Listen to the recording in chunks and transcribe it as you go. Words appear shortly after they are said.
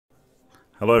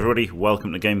Hello everybody,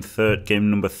 welcome to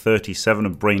game number 37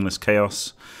 of Brainless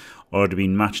Chaos. Already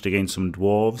been matched against some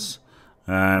Dwarves.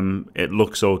 It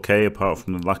looks okay apart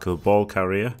from the lack of a ball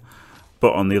carrier,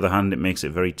 but on the other hand it makes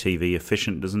it very TV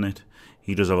efficient, doesn't it?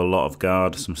 He does have a lot of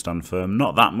guard, some stand firm,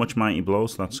 not that much mighty blow,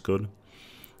 so that's good.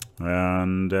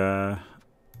 And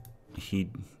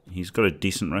he's got a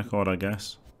decent record, I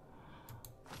guess.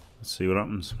 Let's see what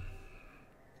happens.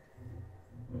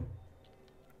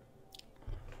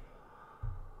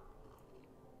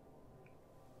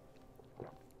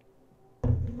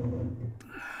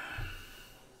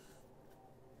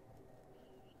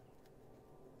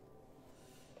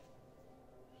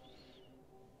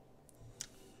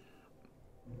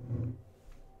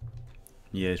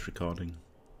 Yeah, it's recording.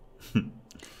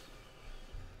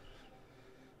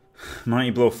 Mighty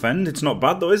blow fend. It's not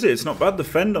bad though, is it? It's not bad. The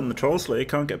fend on the troll slayer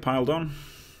can't get piled on.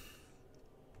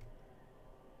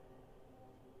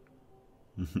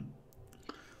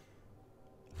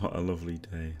 What a lovely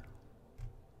day.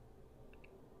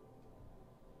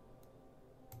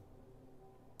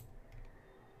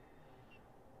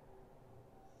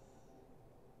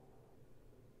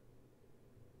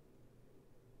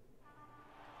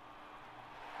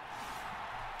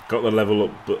 Got the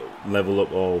level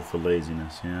up all for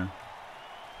laziness, yeah.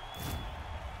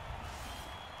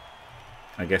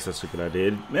 I guess that's a good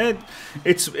idea.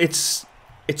 It's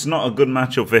not a good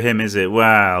matchup for him, is it?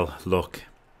 Well, look,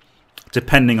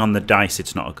 depending on the dice,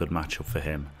 it's not a good matchup for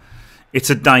him. It's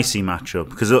a dicey matchup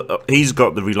because he's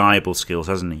got the reliable skills,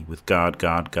 hasn't he? With guard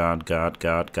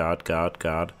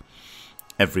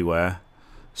everywhere,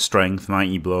 strength,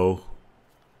 mighty blow,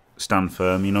 stand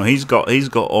firm. You know, he's got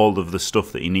all of the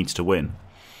stuff that he needs to win.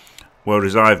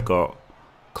 Whereas I've got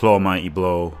claw, mighty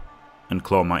blow, and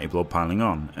claw, mighty blow piling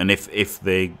on. And if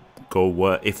they roll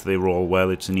well,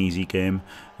 it's an easy game,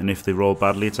 and if they roll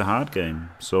badly, it's a hard game.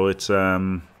 So it's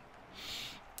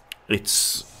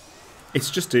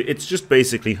just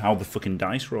basically how the fucking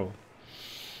dice roll.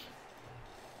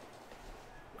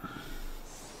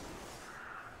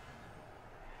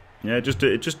 Yeah, it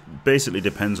just basically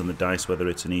depends on the dice whether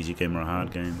it's an easy game or a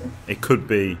hard game. It could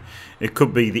be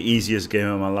the easiest game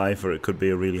of my life, or it could be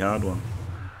a really hard one.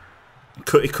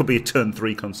 It could be a turn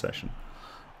 3 concession,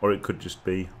 or it could just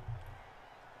be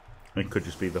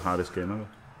the hardest game ever.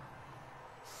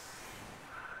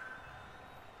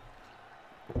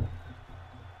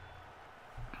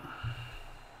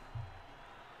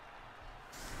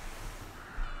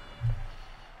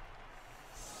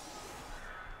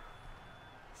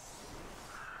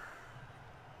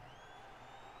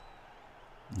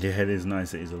 Yeah, it is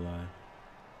nice that he's alive.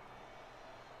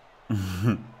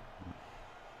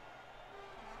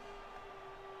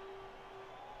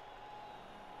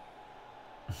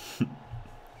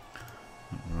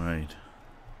 Right.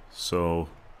 So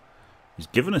he's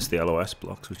given us the LOS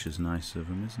blocks, which is nice of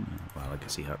him, isn't it? Well, I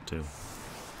guess he had to.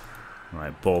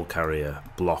 Right, ball carrier,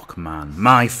 block man.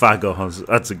 My Fagos.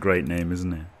 That's a great name,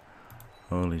 isn't it?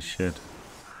 Holy shit.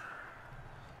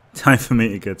 Time for me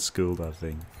to get schooled, I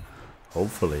think.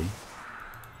 Hopefully.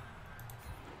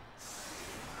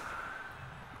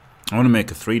 I want to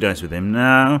make a 3 dice with him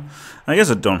now. I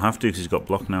guess I don't have to because he's got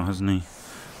block now, hasn't he?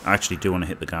 I actually do want to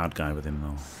hit the guard guy with him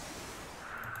though.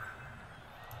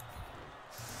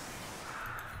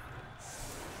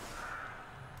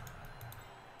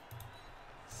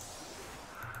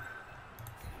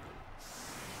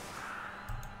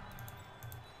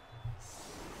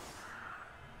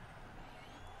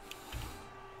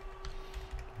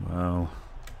 Well,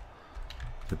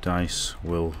 the dice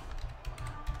will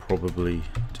probably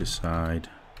decide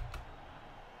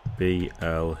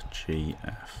BLGF.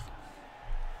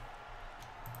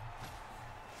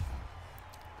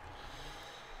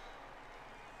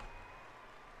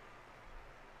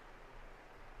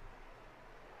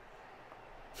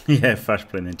 Yeah, Fash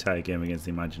playing the entire game against the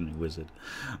imaginary wizard.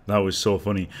 That was so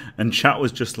funny. And chat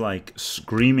was just like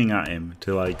screaming at him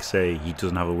to like say he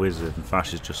doesn't have a wizard, and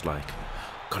Fash is just like,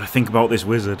 gotta think about this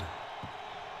wizard.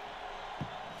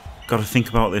 Gotta think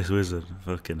about this wizard.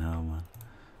 Fucking hell, man.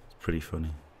 It's pretty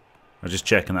funny. I was just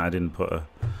checking that I didn't put a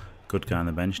good guy on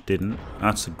the bench. Didn't.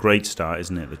 That's a great start,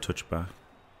 isn't it? The touchback.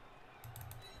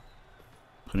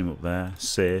 Put him up there.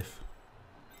 Safe.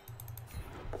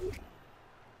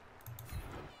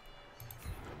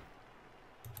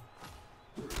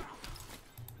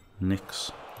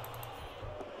 Nix.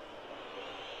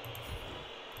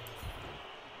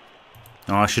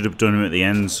 Oh, I should have done him at the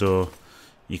end so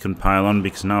you can pile on,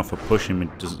 because now if I push him, it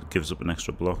gives up an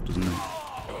extra block, doesn't it?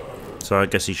 So I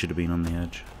guess he should have been on the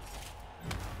edge.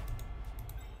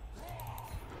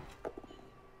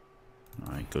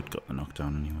 Alright, good, got the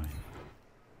knockdown anyway.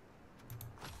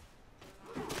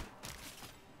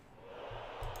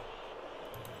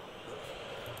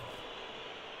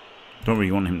 Don't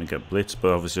really want him to get blitzed,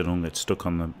 but obviously I don't get stuck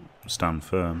on the stand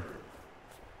firm.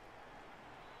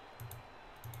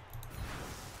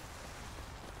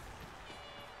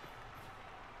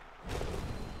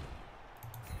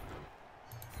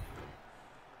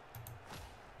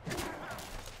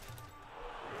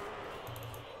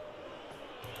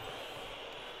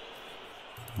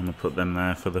 I'm going to put them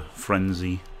there for the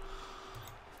frenzy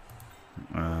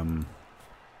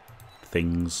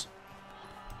things.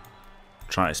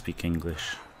 Try to speak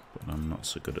English, but I'm not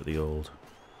so good at the old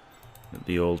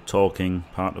talking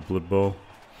part of Blood Bowl.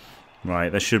 Right,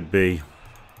 there should be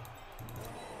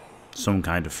some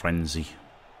kind of frenzy.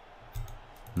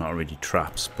 Not really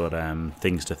traps, but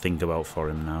things to think about for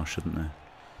him now, shouldn't there?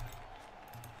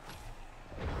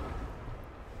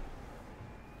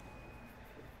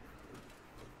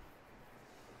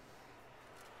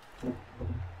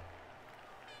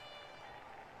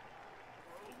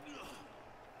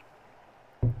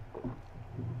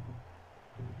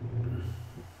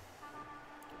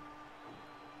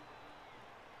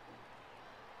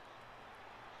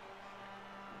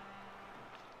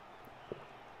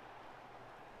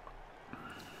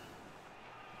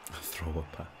 Throw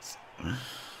a pass.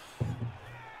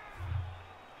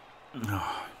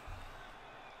 Oh.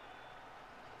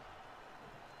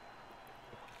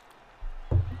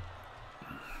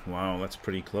 Wow, that's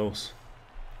pretty close.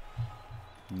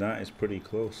 That is pretty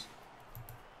close.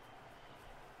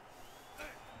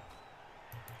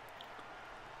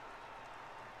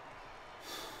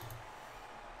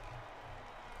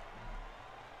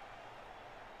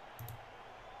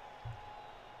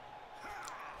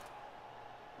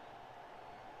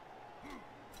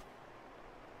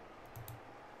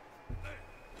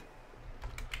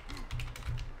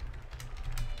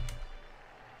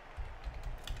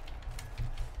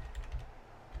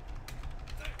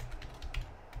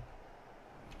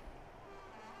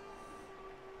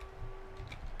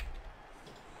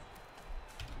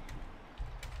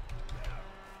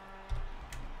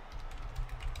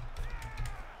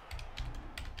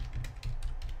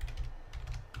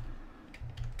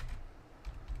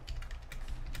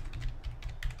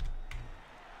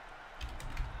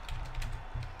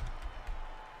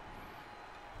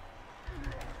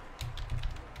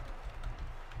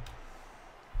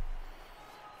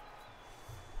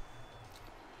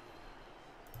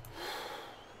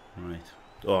 Right.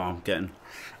 Oh,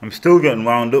 I'm still getting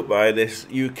wound up by this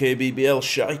UK BBL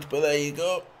shite, but there you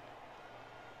go.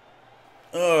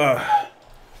 Ugh.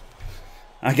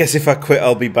 I guess if I quit,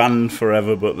 I'll be banned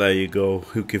forever, but there you go.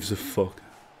 Who gives a fuck?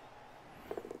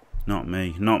 Not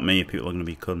me. Not me. People are going to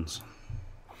be cunts.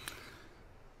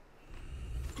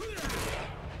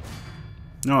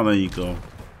 Oh, there you go.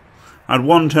 I had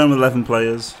one turn with 11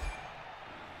 players.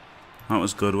 That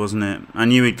was good, wasn't it? I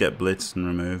knew he'd get blitzed and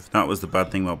removed. That was the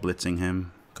bad thing about blitzing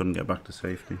him. Couldn't get back to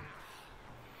safety.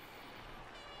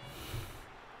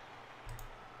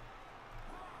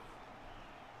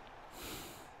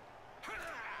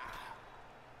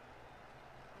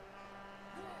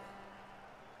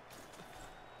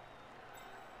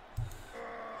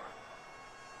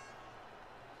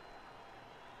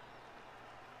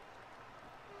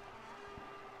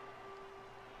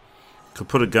 Could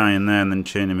put a guy in there and then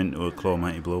chain him into a claw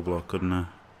mighty blow block, couldn't I?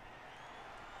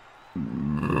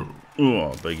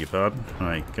 Oh, beg your pardon.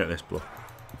 Right, get this block.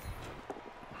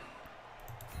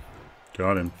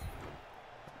 Got him.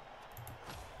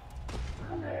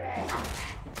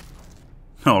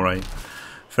 Alright,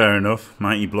 fair enough.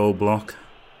 Mighty blow block.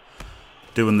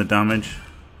 Doing the damage.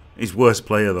 He's worst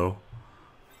player though,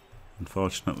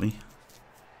 unfortunately.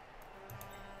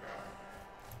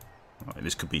 Right,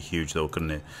 this could be huge though, couldn't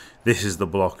it? This is the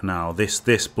block now. This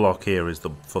block here is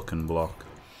the fucking block.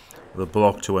 The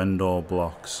block to end all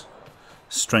blocks.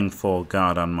 Strength 4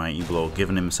 guard and mighty blow,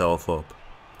 giving himself up.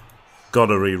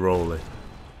 Gotta re-roll it.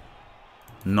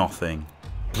 Nothing.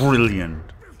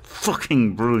 Brilliant.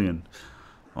 Fucking brilliant.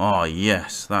 Oh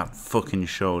yes, that fucking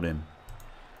showed him.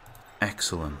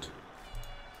 Excellent.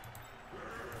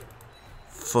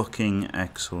 Fucking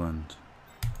excellent.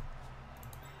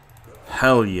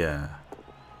 Hell yeah.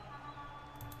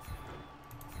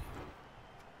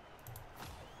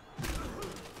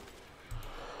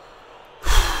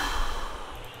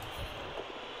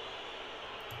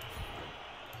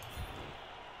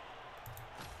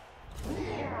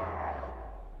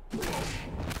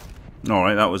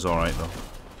 Alright, that was alright though.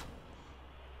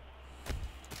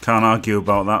 Can't argue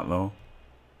about that though.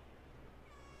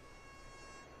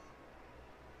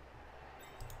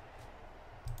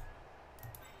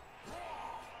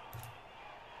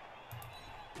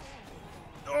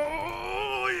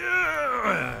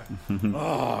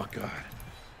 Oh, God.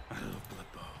 I love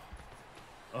Bloodbowl.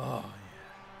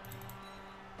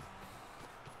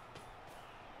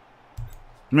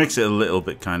 Makes it a little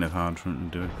bit kind of hard for him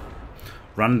to do it.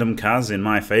 Random Kaz in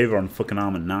my favour on fucking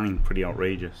armor 9. Pretty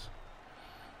outrageous.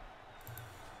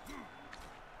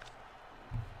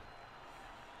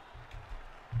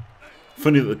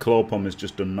 Funny that the Claw Pomb has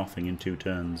just done nothing in 2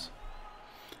 turns.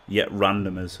 Yet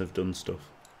randomers have done stuff.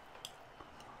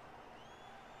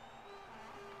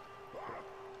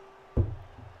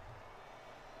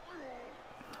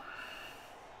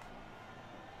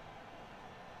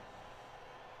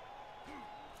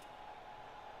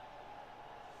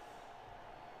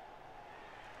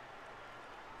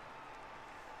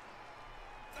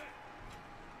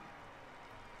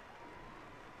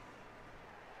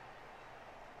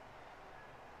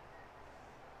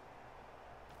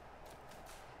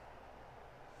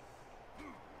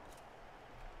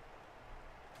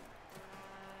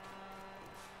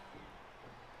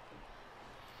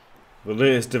 The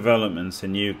latest developments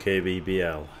in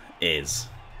UKBBL is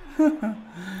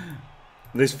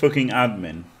this fucking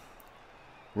admin,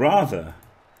 rather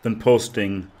than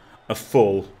posting a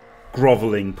full,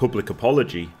 grovelling public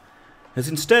apology, has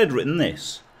instead written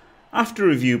this. After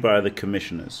review by the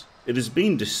commissioners, it has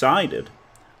been decided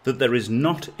that there is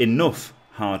not enough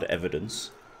hard evidence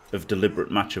of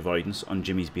deliberate match avoidance on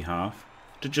Jimmy's behalf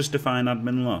to justify an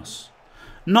admin loss.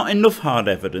 Not enough hard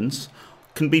evidence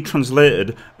can be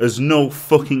translated as no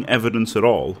fucking evidence at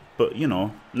all, but, you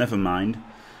know, never mind.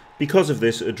 Because of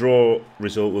this, a draw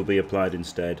result will be applied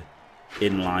instead,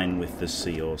 in line with the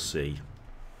COC.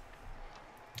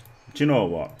 Do you know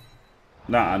what?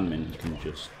 That admin can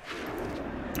just...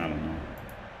 I don't know.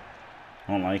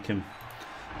 I don't like him.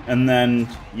 And then,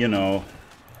 you know,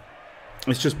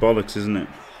 it's just bollocks, isn't it?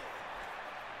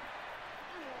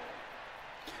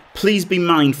 Please be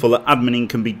mindful that adminning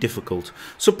can be difficult,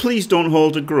 so please don't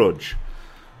hold a grudge.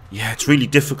 Yeah, it's really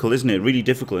difficult, isn't it? Really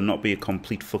difficult to not be a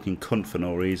complete fucking cunt for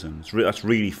no reason. That's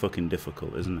really fucking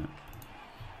difficult, isn't it?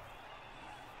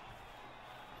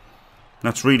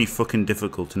 That's really fucking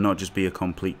difficult to not just be a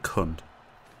complete cunt.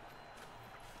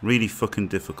 Really fucking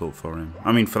difficult for him.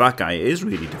 I mean, for that guy, it is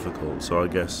really difficult, so I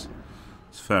guess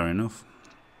it's fair enough.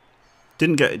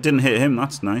 Didn't hit him,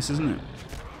 that's nice, isn't it?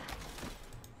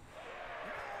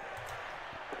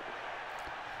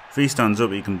 If he stands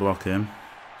up, he can block him.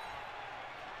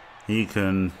 He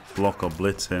can block or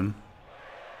blitz him.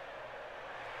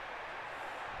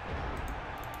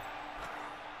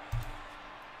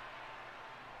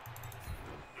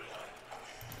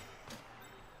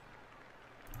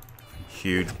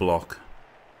 Huge block.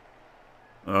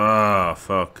 Ah,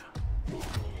 fuck.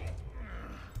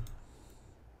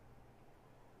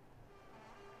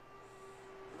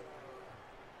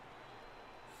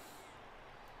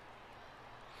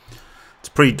 It's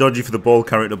pretty dodgy for the ball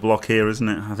carrier to block here, isn't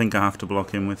it? I think I have to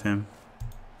block him with him.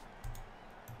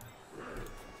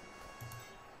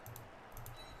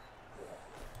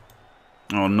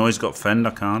 Oh no, he's got fend.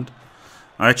 I can't.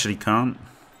 I actually can't.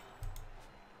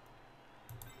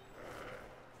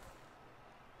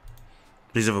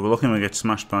 Please, if I block him, I get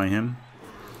smashed by him.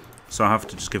 So I have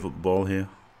to just give up the ball here.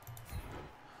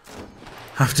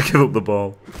 I have to give up the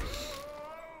ball.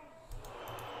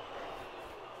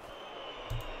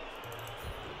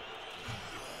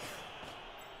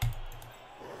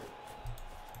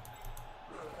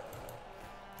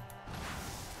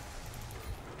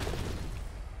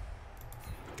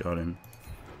 Got him.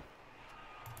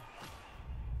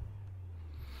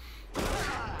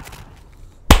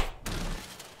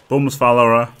 Bums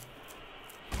follower.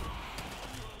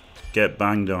 Get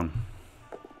banged on.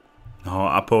 Oh,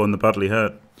 Apo and the badly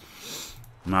hurt.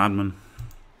 Madman.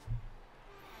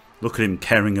 Look at him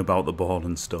caring about the ball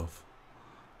and stuff.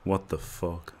 What the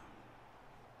fuck?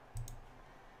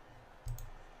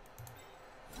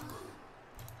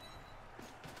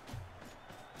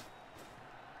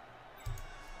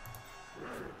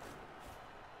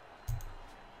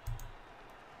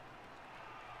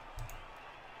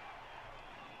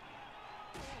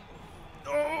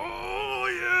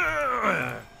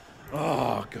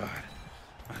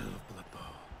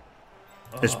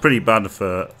 It's pretty bad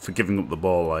for giving up the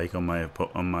ball, like on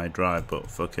my drive, but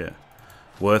fuck it,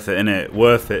 worth it, innit?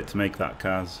 Worth it to make that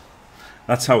Kaz.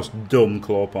 That's how dumb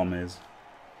Claw Pomb is.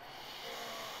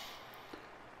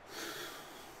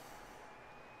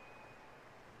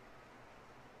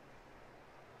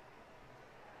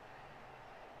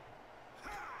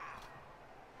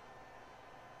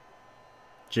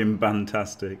 Jim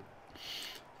Bantastic.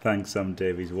 Thanks, Sam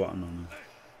Davies. What an honour.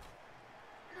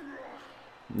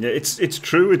 Yeah, it's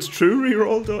true,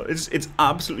 reroll though. It's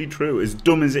absolutely true. As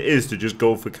dumb as it is to just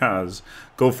go for Kaz,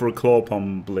 go for a Claw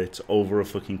Pomb blitz over a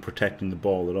fucking protecting the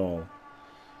ball at all.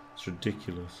 It's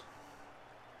ridiculous.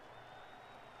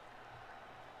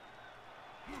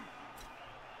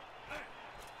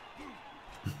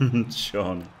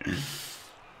 Sean.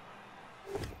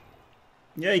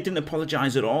 Yeah, he didn't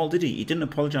apologise at all, did he? He didn't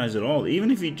apologise at all. Even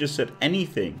if he just said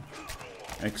anything.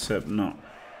 Except not.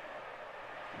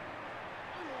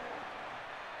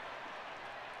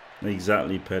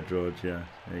 Exactly, Pedro, yeah.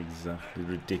 Exactly.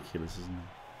 Ridiculous, isn't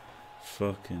it?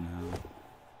 Fucking hell.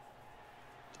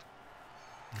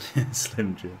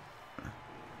 Slim Jim.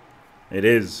 It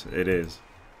is, it is.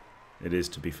 It is,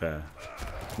 to be fair.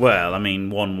 Well, I mean,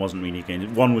 one wasn't really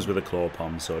against... One was with a claw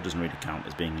palm, so it doesn't really count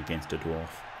as being against a dwarf.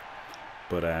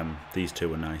 But these two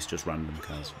were nice, just random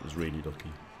Kaz. It was really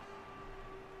lucky.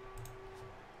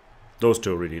 Those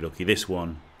two are really lucky. This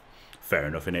one, fair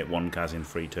enough, innit? One Kaz in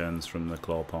 3 turns from the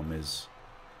claw palm is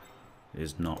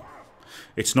not...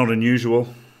 It's not unusual.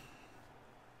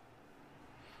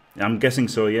 I'm guessing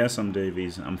so, yes, I'm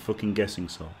Davies. I'm fucking guessing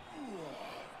so.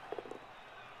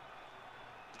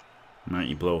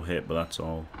 Mighty blow hit, but that's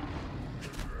all.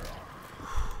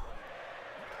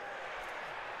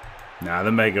 Nah,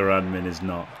 the Mega Admin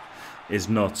is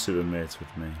not super mates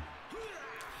with me.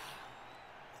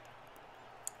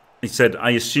 He said, "I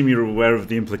assume you're aware of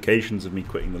the implications of me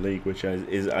quitting the league," which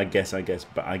I guess,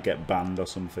 but I get banned or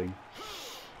something.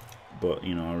 But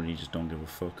you know, I really just don't give a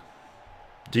fuck.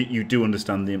 You do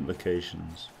understand the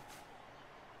implications.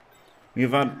 We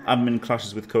have had admin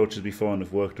clashes with coaches before and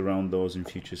have worked around those in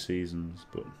future seasons,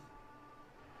 but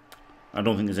I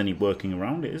don't think there's any working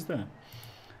around it, is there?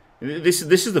 This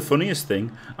is the funniest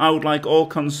thing. I would like all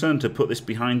concerned to put this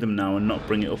behind them now and not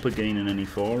bring it up again in any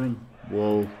forum.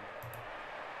 Well,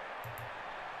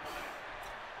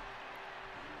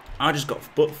 I just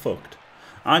got butt fucked.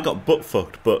 I got butt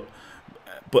fucked, but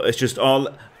it's just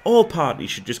all parties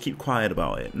should just keep quiet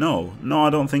about it. No, I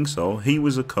don't think so. He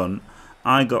was a cunt.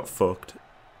 I got fucked.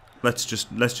 Let's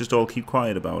just all keep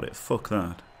quiet about it. Fuck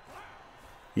that.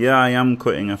 Yeah, I am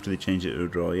quitting after they change it to a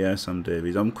draw. Yes, I'm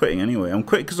Davies. I'm quitting anyway. I'm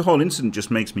quitting because the whole incident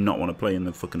just makes me not want to play in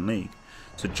the fucking league.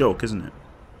 It's a joke, isn't it?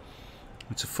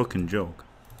 It's a fucking joke.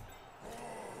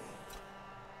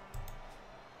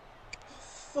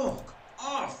 Fuck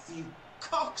off, you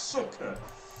cocksucker!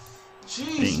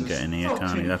 Jesus, he can get in here,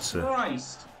 can't he? That's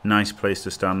Christ. A nice place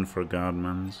to stand for a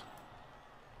guardman's.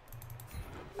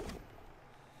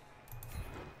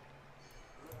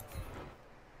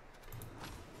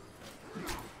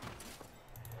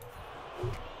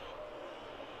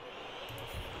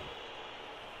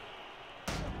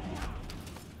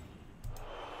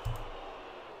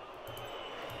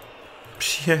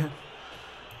 Yeah,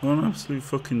 what an absolute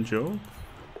fucking joke.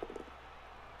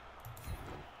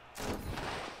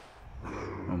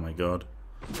 Oh my god.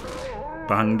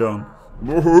 Banged on.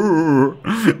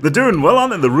 They're doing well,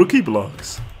 aren't they? The rookie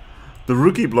blocks. The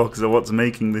rookie blocks are what's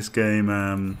making this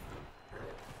game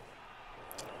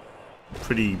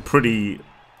pretty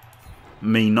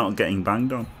me not getting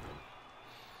banged on.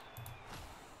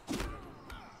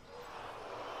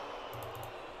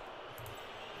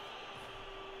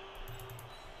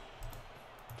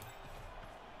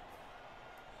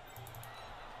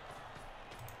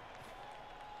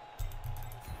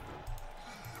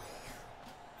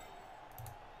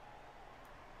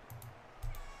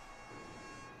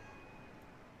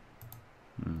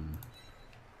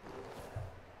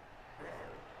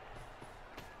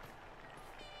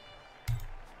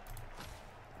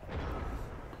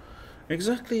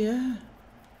 Exactly, yeah.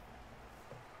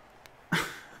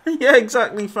 Yeah,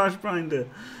 exactly, Flash Binder.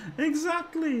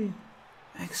 Exactly.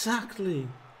 Exactly.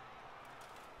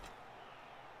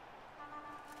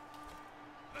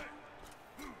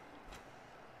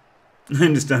 I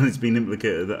understand it's been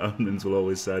implicated that admins will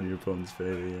always side your opponent's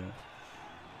favour, yeah.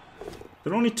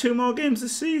 There are only 2 more games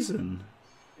this season.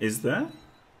 Is there?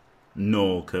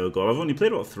 No, Kurgol. I've only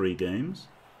played about 3 games.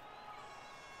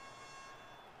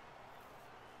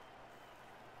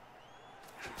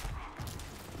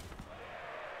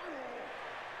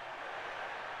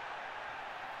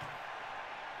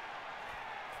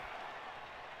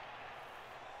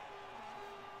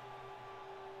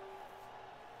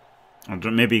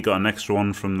 Maybe he got an extra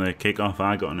one from the kickoff.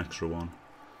 I got an extra one.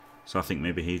 So I think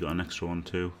maybe he got an extra one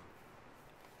too.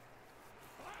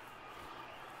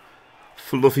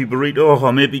 Fluffy burrito.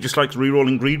 Or maybe he just likes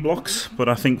re-rolling greed blocks. But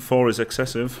I think 4 is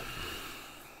excessive.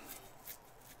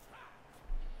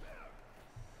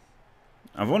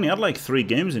 I've only had like 3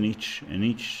 games in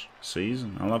each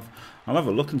season. I'll have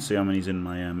a look and see how many's in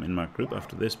my group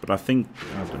after this. But I think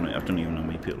I don't even know how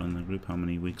many people in the group. How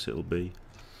many weeks it'll be.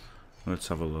 Let's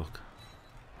have a look.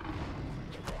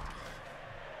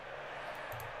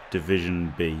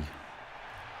 Division B.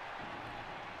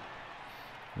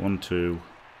 1, 2,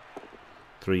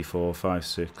 3, 4, 5,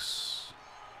 6.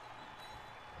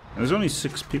 There's only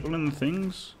 6 people in the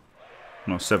things?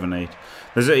 No, 7, 8.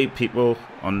 There's 8 people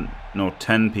on... No,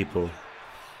 10 people.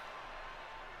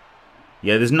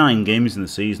 Yeah, there's 9 games in the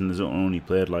season. There's only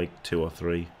played like 2 or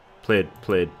 3. Played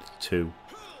 2,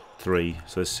 3.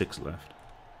 So there's 6 left.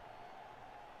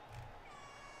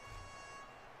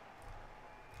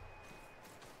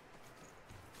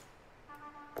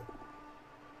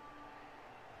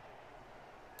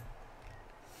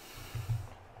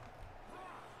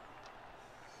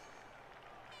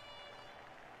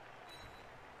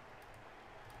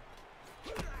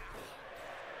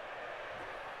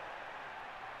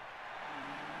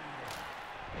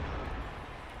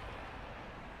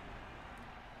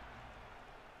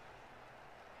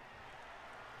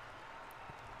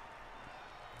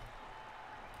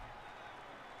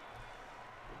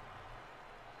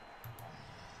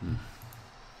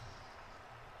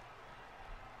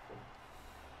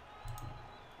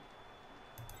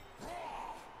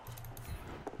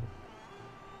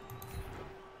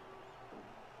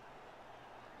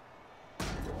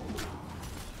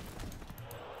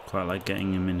 Quite like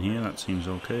getting him in here. That seems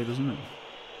okay, doesn't it?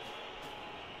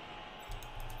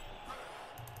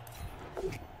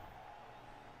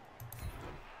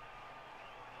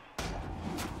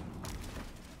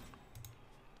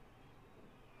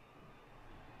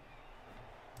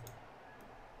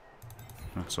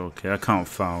 That's okay. I can't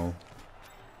foul,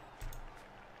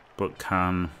 but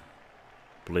can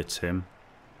blitz him.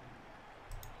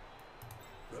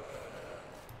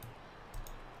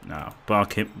 No,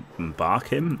 bark him,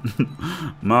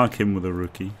 mark him with a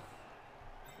rookie.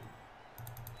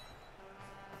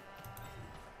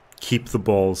 Keep the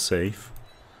ball safe.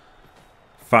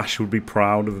 Fash would be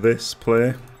proud of this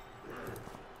play.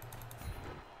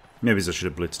 Maybe I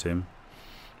should have blitzed him,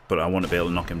 but I want to be able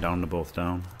to knock him down. They're both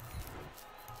down.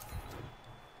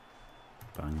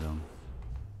 Bang down.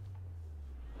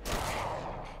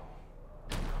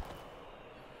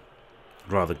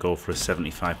 I'd rather go for a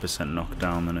 75%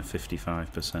 knockdown than a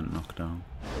 55% knockdown.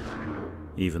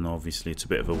 Even though obviously it's a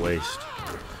bit of a waste.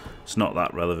 It's not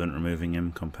that relevant removing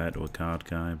him compared to a card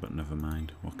guy, but never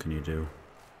mind. What can you do?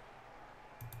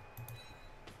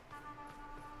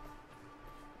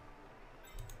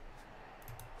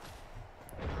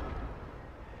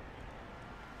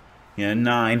 Yeah,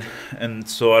 9. And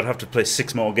so I'd have to play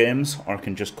 6 more games, or I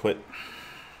can just quit.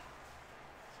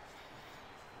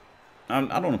 I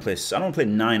don't want to play. I don't want to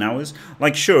play 9 hours.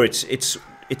 Like, sure, it's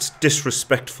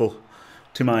disrespectful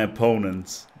to my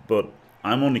opponents, but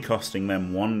I'm only costing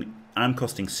them one. I'm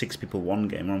costing 6 people 1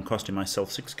 game, or I'm costing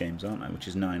myself 6 games, aren't I? Which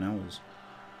is 9 hours.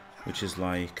 Which is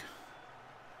like,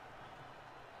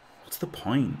 what's the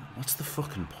point? What's the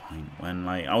fucking point? When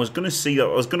like I was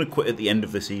gonna quit at the end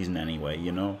of the season anyway,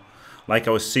 you know. Like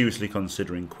I was seriously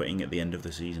considering quitting at the end of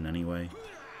the season anyway.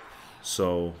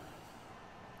 So.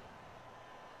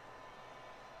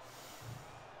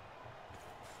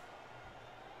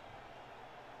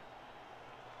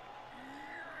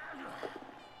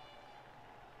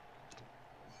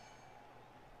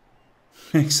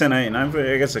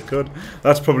 X89, I guess I could.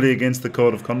 That's probably against the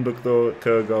code of conduct though,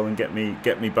 Kurgol, and get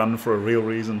me banned for a real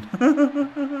reason.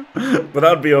 But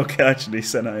that'd be okay actually.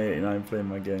 X89 playing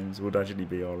my games would actually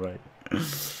be alright.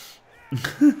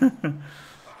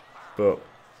 But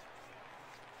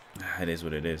it is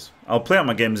what it is. I'll play out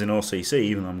my games in OCC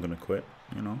even though I'm gonna quit,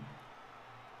 you know.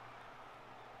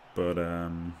 But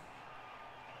and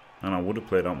I would have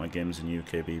played out my games in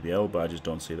UK BBL, but I just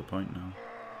don't see the point now.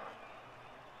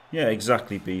 Yeah,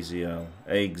 exactly, BZL.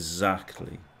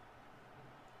 Exactly.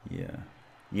 Yeah.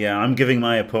 Yeah, I'm giving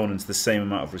my opponents the same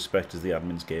amount of respect as the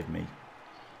admins gave me.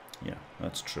 Yeah,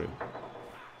 that's true.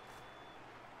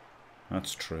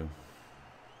 That's true.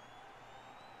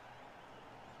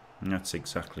 And that's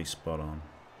exactly spot on.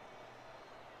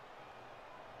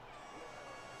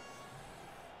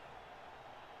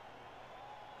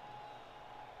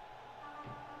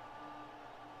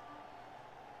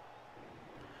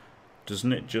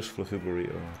 Doesn't it just Fluffy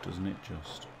Burrito? Doesn't it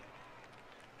just?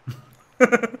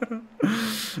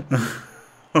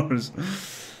 or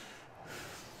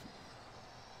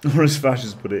as Fash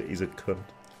has put it, he's a cunt.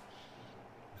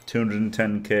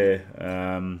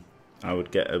 210k, I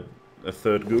would get a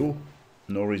 3rd ghoul.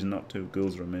 No reason not to.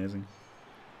 Ghouls are amazing.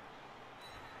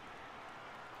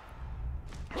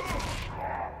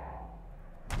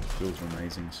 Ghouls are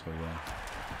amazing, so yeah.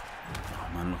 Oh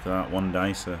man, look at that. 1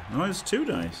 dicer. No, it's 2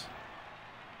 dice.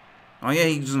 Oh yeah,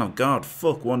 he doesn't have guard.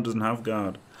 Fuck, 1 doesn't have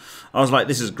guard. I was like,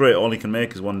 this is great. All he can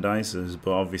make is 1 dices, but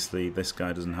obviously this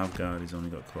guy doesn't have guard. He's only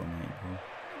got claw mate.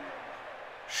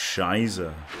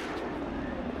 Scheiße.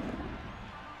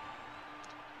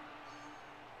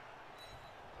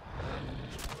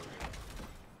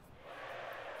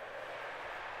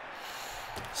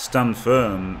 Stand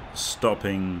firm,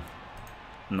 stopping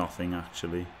nothing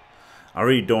actually. I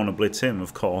really don't want to blitz him,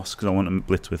 of course, because I want to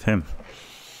blitz with him.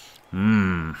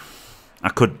 I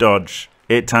could dodge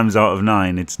 8 times out of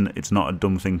 9. It's not a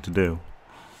dumb thing to do.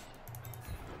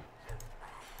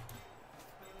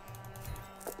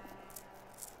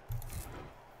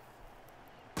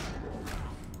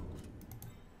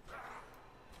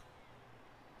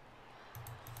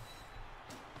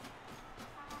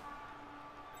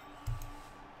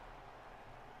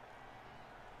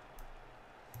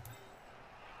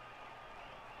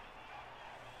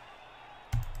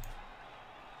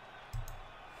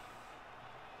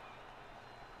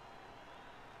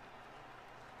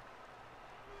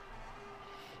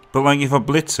 But like if I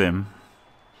blitz him,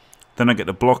 then I get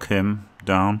to block him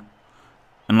down.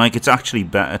 And like it's actually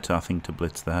better to, I think, to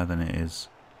blitz there than it is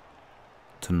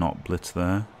to not blitz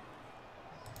there.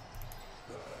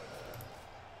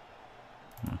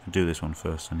 I could do this one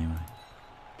first anyway.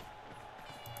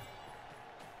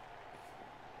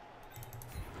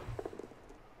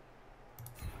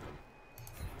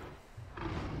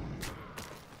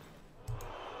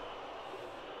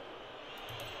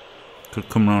 Could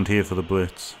come around here for the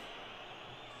blitz.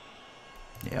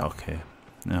 Yeah, okay.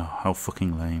 No, how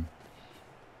fucking lame.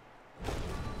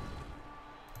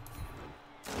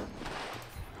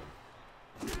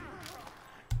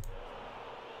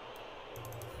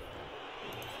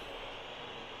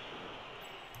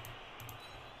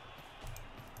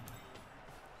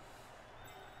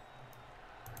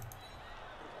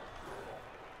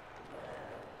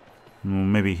 Well,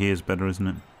 maybe here's better, isn't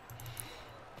it?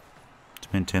 To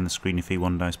maintain the screen if he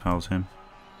one dice piles him.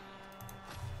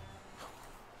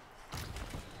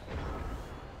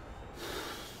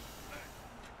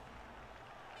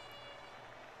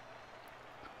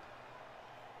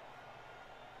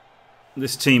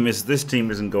 This team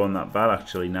isn't going that bad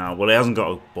actually now. Well, it hasn't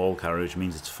got a ball carrier, which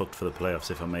means it's fucked for the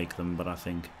playoffs if I make them. But I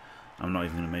think I'm not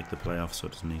even going to make the playoffs, so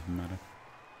it doesn't even matter.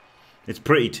 It's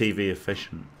pretty TV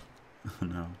efficient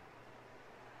now.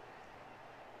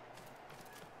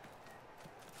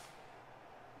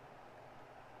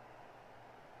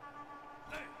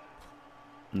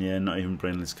 Yeah, not even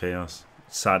brainless chaos.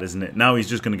 Sad, isn't it? Now he's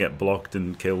just going to get blocked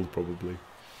and killed probably,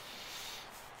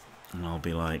 and I'll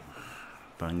be like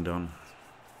banged on.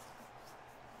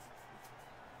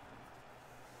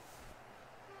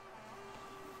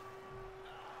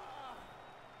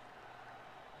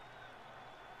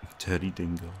 Dirty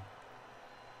dingo.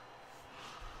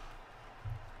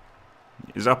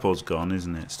 His apple's gone,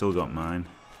 isn't it? Still got mine.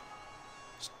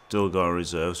 Still got a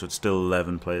reserve, so it's still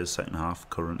 11 players second half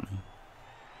currently.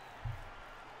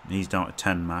 He's down to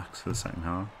 10 max for the second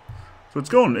half. So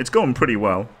it's going pretty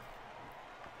well.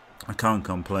 I can't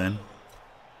complain.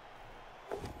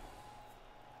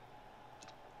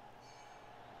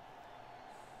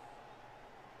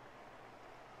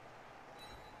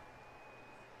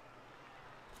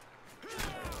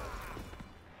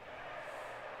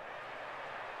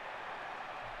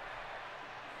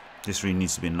 This really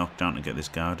needs to be knocked down to get this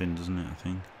guard in, doesn't it, I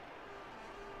think?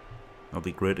 That'll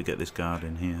be great to get this guard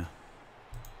in here.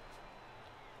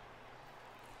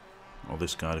 Or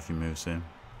this guard if he moves in.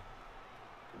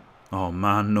 Oh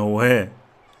man, no way.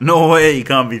 No way, you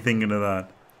can't be thinking of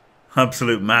that.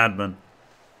 Absolute madman.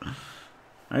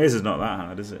 I guess it's not that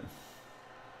hard, is it?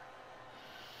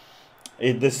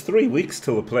 There's 3 weeks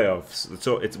till the playoffs.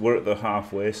 So we're at the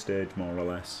halfway stage, more or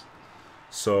less.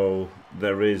 So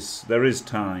there is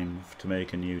time to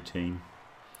make a new team.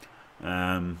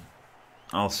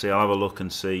 I'll see. I'll have a look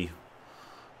and see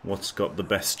what's got the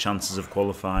best chances of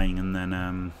qualifying, and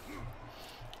then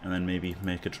maybe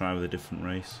make a try with a different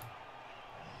race.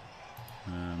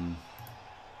 But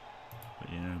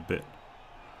yeah,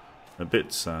 a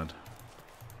bit sad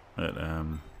at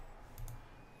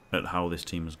how this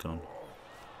team has gone.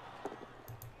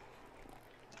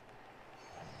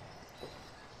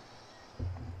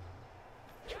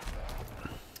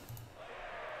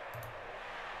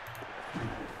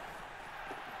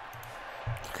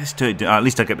 At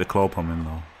least I get the claw pomb in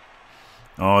though.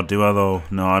 Oh, do I though?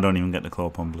 No, I don't even get the claw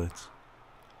pomb blitz.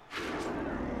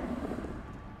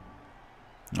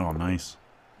 Oh, nice.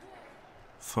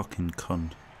 Fucking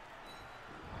cunt.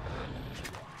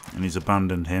 And he's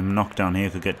abandoned him. Knockdown here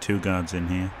could get 2 guards in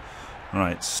here.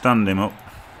 Alright, stand him up.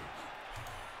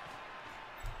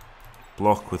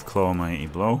 Block with claw mighty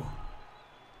blow.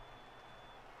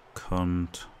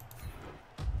 Cunt.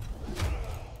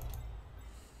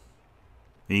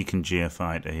 He can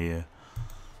GFI to here.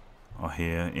 Or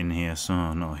here, in here,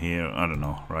 so not here, I don't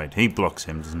know. Right, he blocks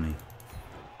him, doesn't he?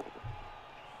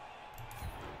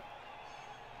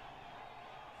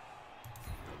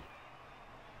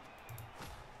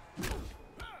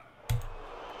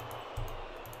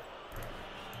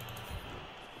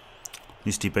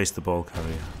 He's debased the ball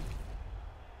carrier.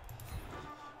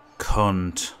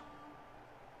 Cunt.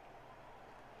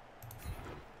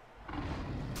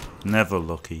 Never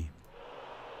lucky.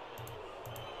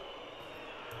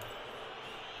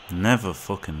 Never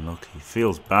fucking lucky.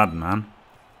 Feels bad, man.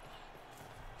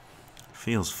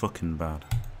 Feels fucking bad.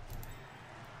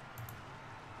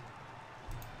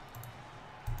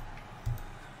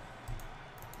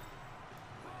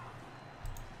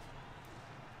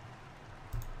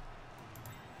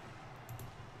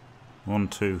 One,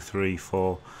 two, three,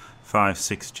 4, 5,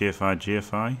 6 GFI,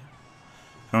 GFI.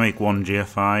 If I make one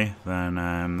GFI, then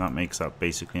that makes that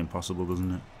basically impossible,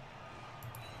 doesn't it?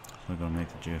 So I'm gonna make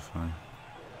the GFI.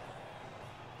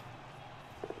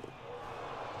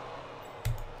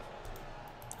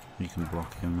 You can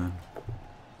block him then.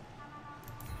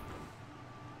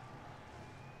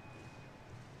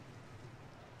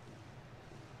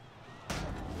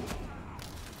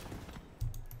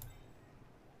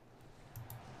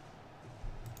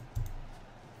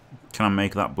 Can I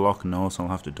make that block? No, so I'll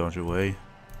have to dodge away.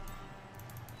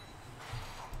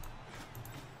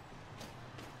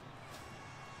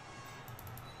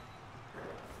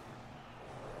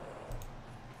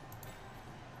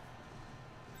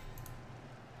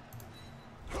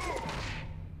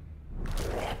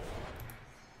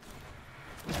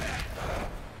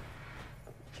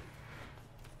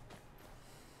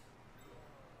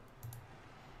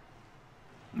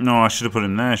 No, I should have put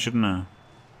him there, shouldn't I?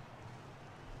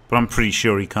 But I'm pretty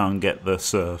sure he can't get the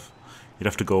surf. You'd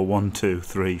have to go 1, 2,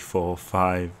 3, 4,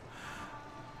 5.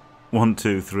 1,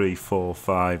 2, 3, 4,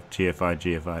 5 GFI,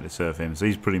 GFI to surf him. So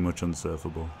he's pretty much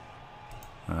unsurfable.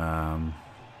 So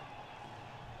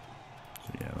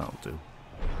yeah, that'll do.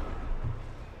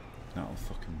 That'll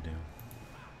fucking do.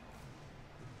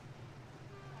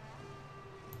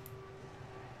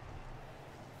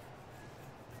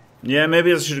 Yeah,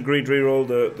 maybe I should agree to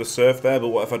reroll the surf there, but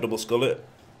what if I double skull it?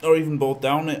 Or even both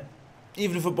down it?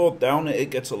 Even if I both down it,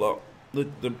 it gets a lot...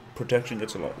 The protection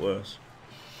gets a lot worse.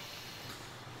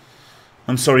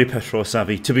 I'm sorry, Petro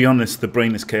Savvy. To be honest, the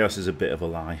Brainless Chaos is a bit of a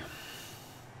lie.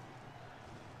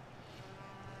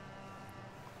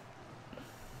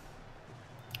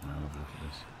 Oh, look at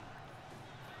this.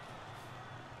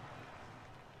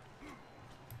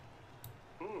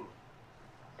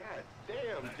 God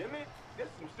damn, Jimmy. That's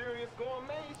some serious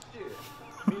gourmet shit.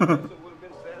 Me and Russell would have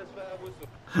been satisfied with some...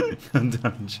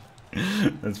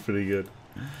 That's pretty good.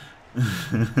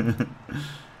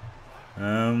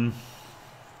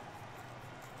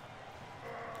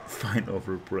 Fight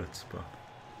over a Brett spot.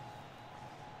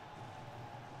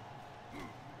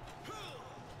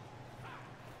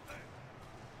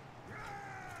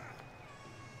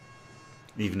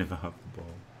 Even if I have the ball.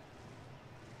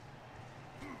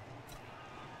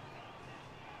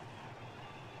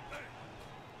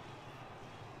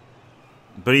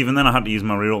 But even then I had to use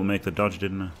my reroll to make the dodge,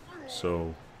 didn't I?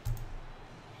 So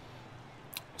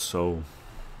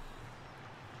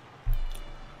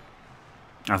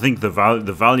I think the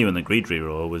value in the greed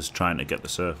reroll was trying to get the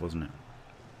surf, wasn't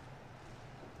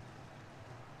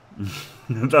it?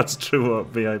 That's true what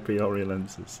VIP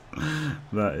Oriolensis.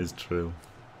 That is true.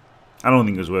 I don't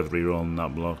think it was worth rerolling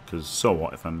that block, because so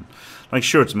what if I'm... Like,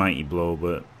 sure, it's Mighty Blow,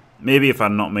 but maybe if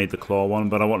I'd not made the claw one,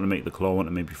 but I want to make the claw one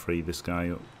to maybe free this guy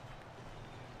up.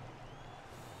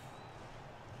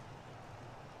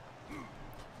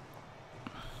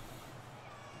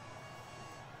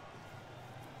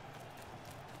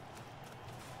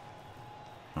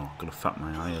 Oh, I've got to fat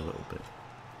my eye a little bit.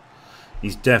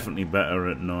 He's definitely better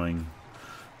at knowing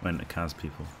when to cast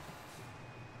people.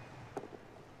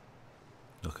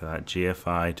 Look at that,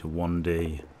 GFI to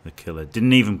 1D, the killer.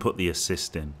 Didn't even put the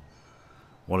assist in.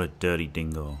 What a dirty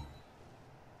dingo.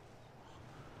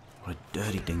 What a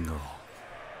dirty dingo.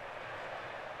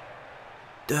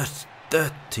 Dirty,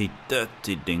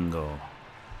 dirty dingo.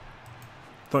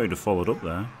 Thought he'd have followed up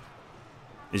there.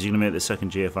 Is he going to make the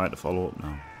second GFI to follow up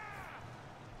now?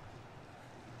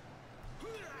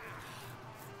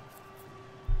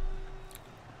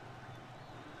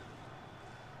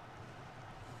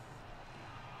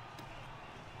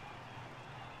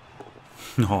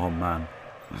 Oh man.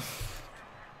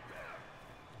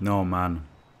 No man.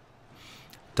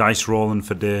 Dice rolling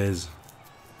for days.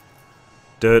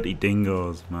 Dirty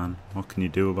dingoes, man. What can you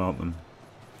do about them?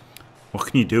 What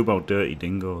can you do about dirty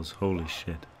dingoes? Holy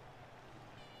shit.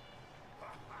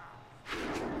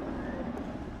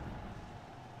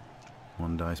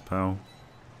 One dice pow.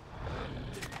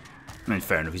 I mean,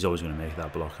 fair enough, he's always going to make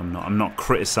that block. I'm not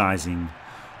criticising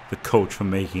the coach for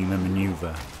making the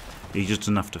manoeuvre. He just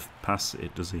doesn't have to pass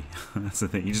it, does he? That's the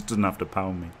thing. He just doesn't have to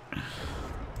pound me.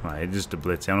 Right, just a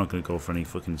blitz. I'm not going to go for any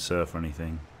fucking surf or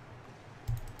anything.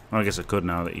 Well, I guess I could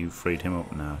now that you freed him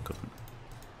up. No, I couldn't.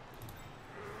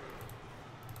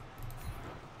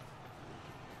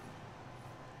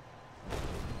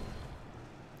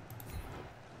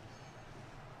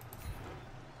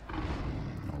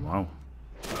 Oh, wow.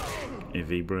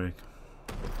 AV break.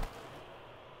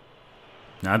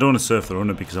 Now, I don't want to surf the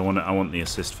runner because I want the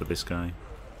assist for this guy.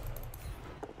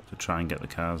 To try and get the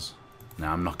cars. No,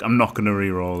 I'm not going to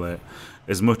re-roll it.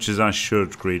 As much as I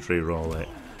should greed re-roll it.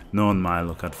 Knowing my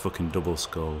luck, I'd fucking double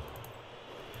skull.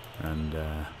 And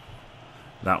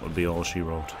that would be all she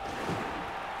wrote.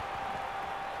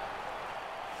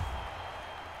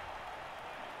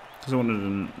 Because I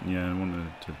wanted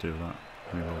to do that.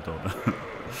 Re-roll daughter.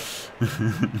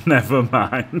 Never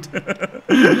mind.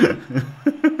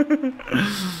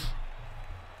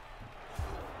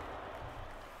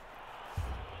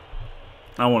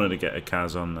 I wanted to get a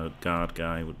Kaz on the guard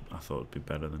guy. I thought it'd be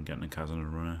better than getting a Kaz on a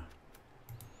runner.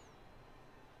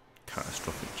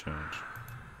 Catastrophic charge.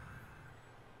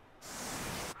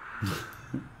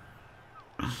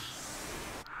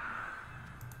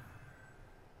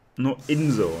 Not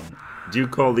in zone. Do you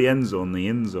call the end zone the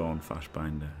in zone,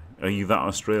 Fashbinder? Are you that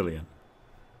Australian?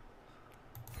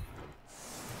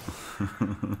 Right,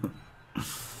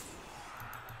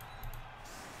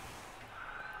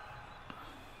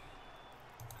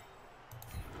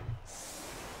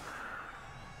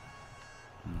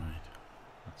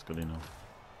 that's good enough.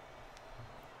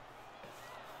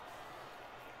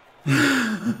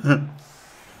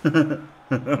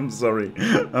 I'm sorry,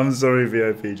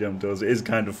 VIP Jam Toes. It is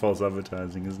kind of false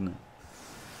advertising, isn't it?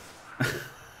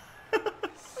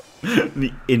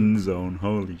 The in zone,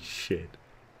 holy shit.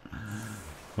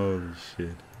 Holy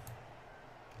shit.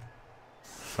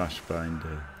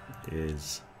 Fashbinder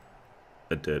is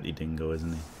a dirty dingo,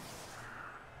 isn't he?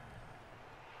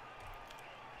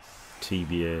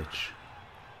 TBH.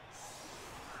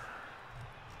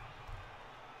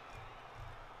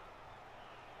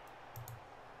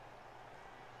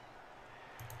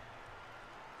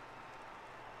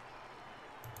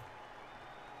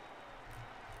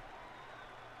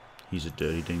 He's a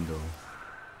dirty dingo.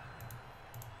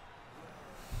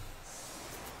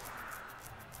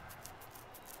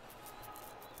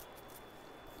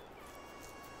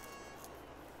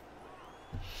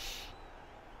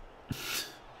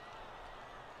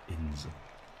 Insel.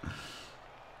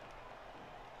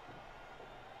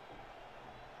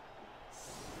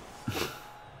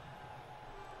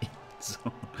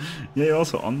 Insel. Yeah, you're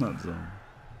also on that zone.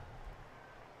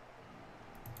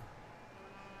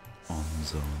 On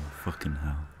zone, fucking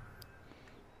hell.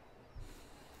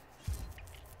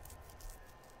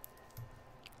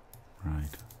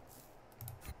 Right.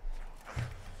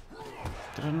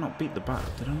 Did I not beat the bat?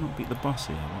 Did I not beat the boss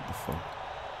here? What the fuck?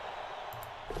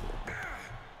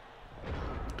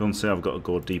 Don't say I've got to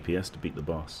go DPS to beat the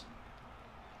boss.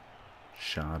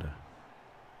 Sharda.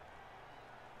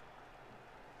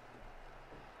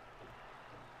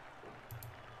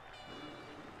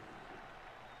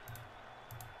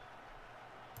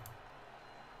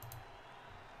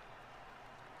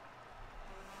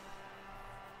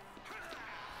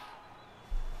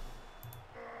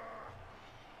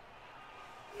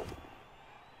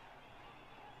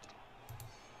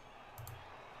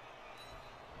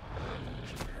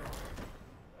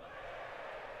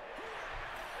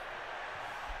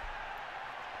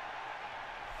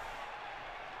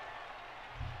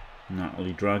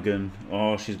 Natalie Dragon.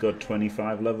 Oh, she's got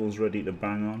 25 levels ready to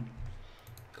bang on.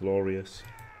 Glorious.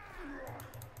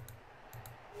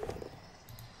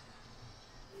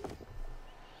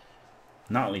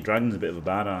 Natalie Dragon's a bit of a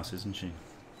badass, isn't she?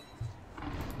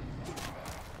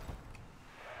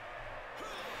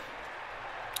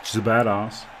 She's a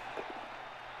badass.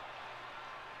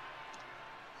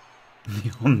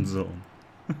 The on zone.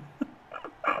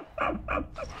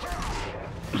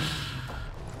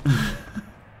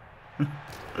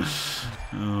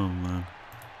 Oh man.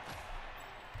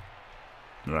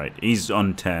 Right, he's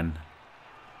on 10.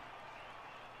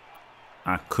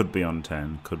 I could be on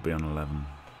 10, could be on 11.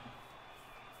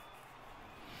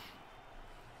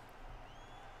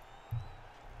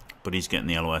 But he's getting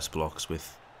the LOS blocks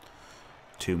with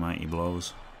 2 mighty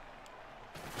blows.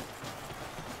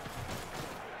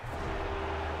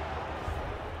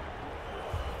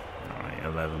 Alright,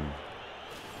 11.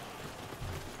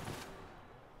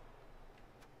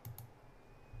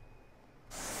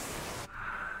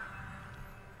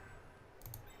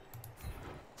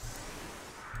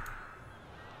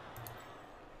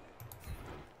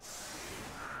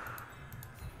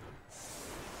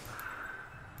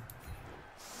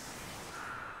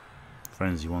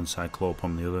 Frenzy one side,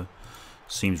 Chloroplum the other.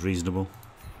 Seems reasonable.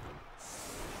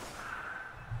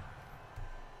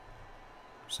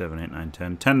 7, 8, 9,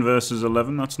 10. 10 versus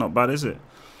 11, that's not bad, is it?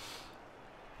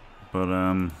 But,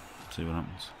 see what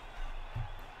happens.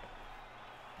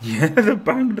 Yeah, the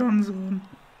banged on zone.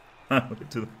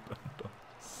 To the banged on.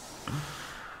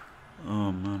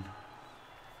 Oh, man.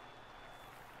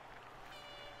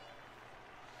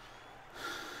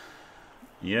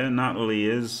 Yeah, Natalie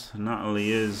is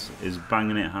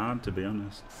banging it hard, to be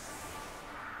honest.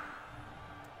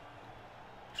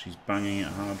 She's banging it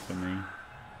hard for me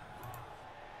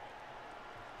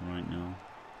right now.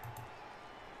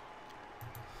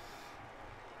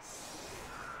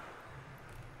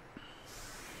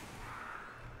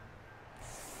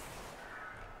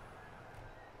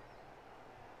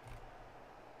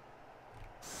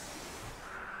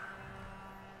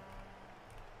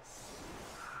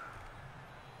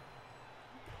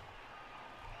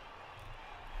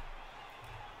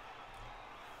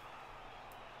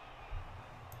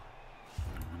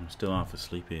 I'm still half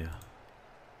asleep here.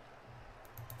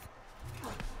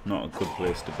 Not a good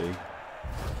place to be.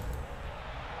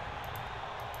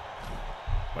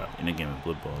 Well, in a game of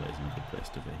Blood Bowl, it isn't a good place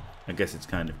to be. I guess it's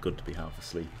kind of good to be half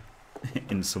asleep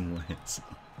in some ways.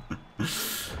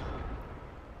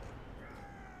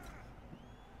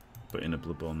 But in a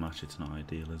Blood Bowl match, it's not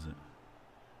ideal, is it?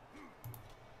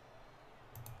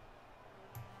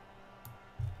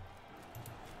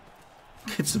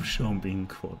 Get some Sean Bean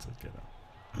quads, get up.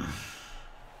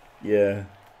 Yeah.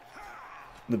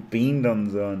 The Bean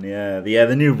Don's on, yeah.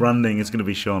 The new branding is going to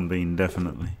be Sean Bean,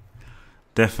 definitely.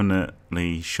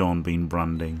 Definitely Sean Bean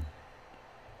branding.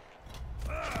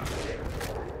 Oh,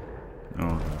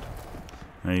 God.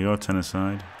 There you go, 10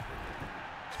 aside.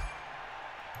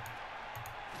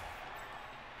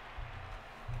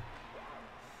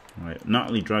 Right,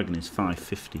 Natalie Dragon is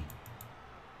 550.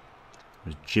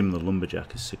 Whereas Jim the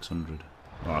Lumberjack is 600.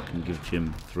 Well, I can give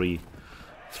Jim three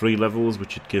levels,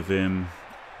 which would give him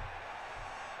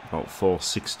about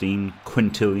 416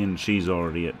 quintillion. She's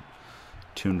already at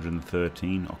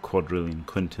 213, or quadrillion,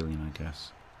 quintillion, I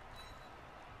guess.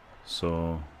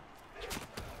 So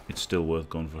it's still worth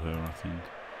going for her, I think.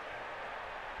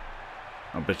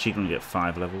 I bet she can get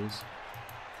 5 levels.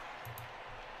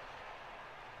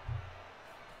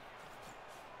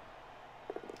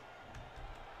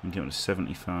 You can get up to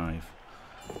 75.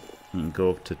 You can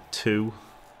go up to 2,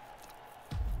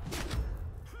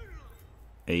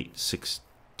 8, 6,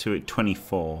 2, 8,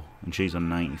 24, and she's on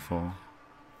 94.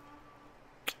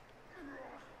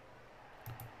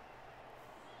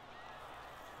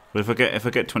 But if I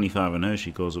get 25 on her,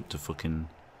 she goes up to fucking.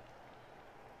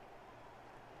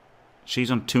 She's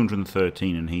on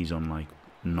 213 and he's on like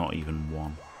not even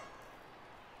 1.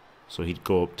 So he'd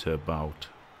go up to about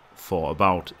 4,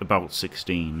 about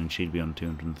 16, and she'd be on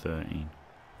 213.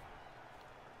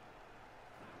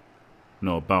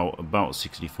 No, about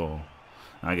 64.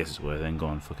 I guess it's worth it. Then go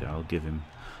on, fuck it. I'll give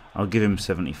him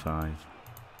 75.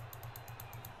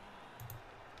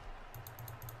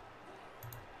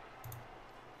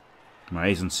 Right,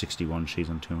 he's on 61.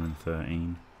 She's on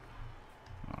 213.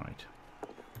 All right.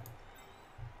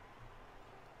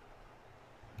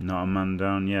 Not a man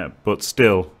down yet, but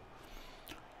still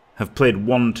have played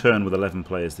 1 turn with 11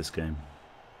 players this game.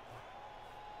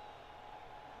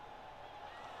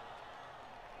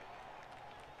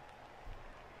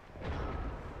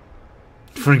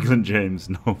 Franklin James,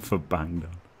 no, for banged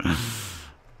on.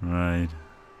 Right.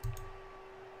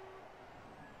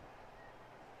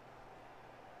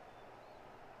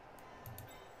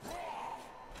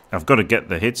 I've got to get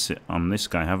the hits on this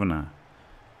guy, haven't I?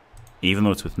 Even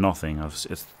though it's with nothing, I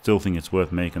still think it's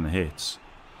worth making the hits.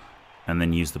 And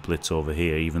then use the blitz over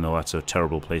here, even though that's a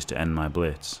terrible place to end my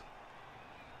blitz.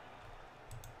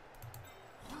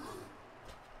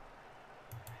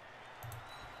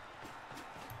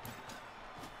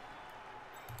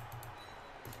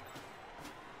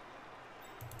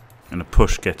 And a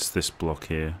push gets this block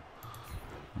here.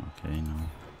 Okay, no.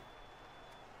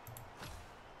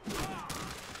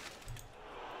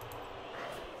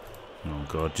 Oh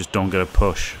god, just don't get a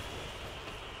push.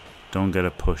 Don't get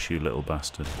a push, you little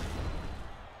bastard.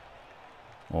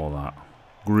 All that.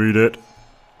 Greed it.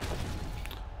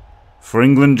 For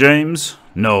England, James?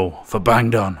 No, for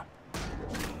banged on.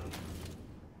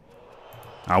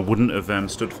 I wouldn't have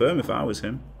stood firm if I was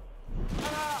him.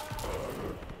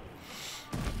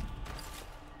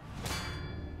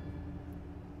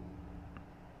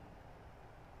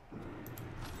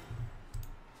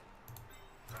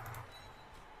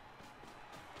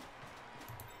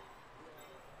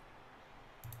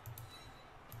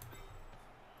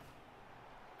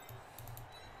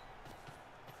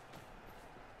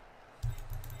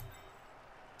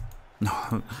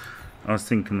 I was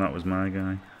thinking that was my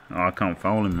guy. Oh, I can't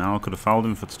foul him now. I could have fouled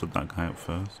him if I'd stood that guy up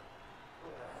first.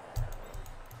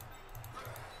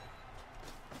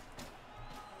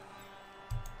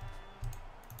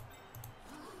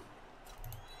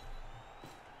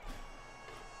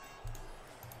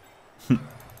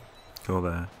 Go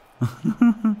there.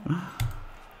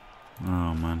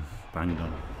 Oh man, banged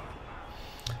on.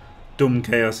 Dumb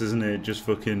chaos, isn't it? Just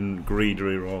fucking greedy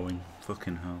rolling.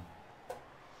 Fucking hell.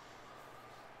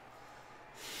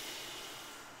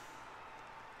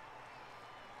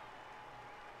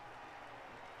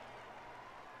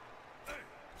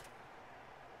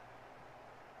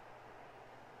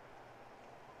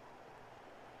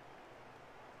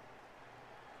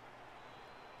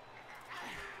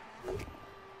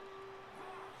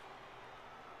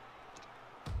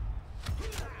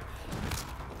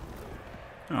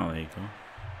 Oh, there you go.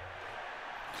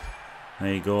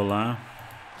 There you go, La.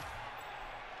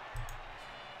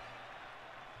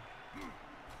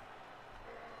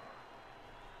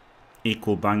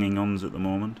 Equal banging ons at the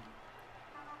moment.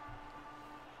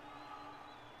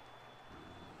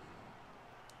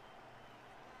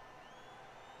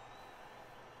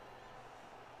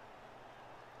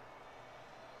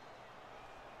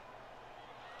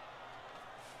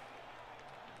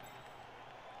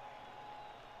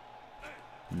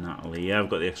 Natalie, yeah, I've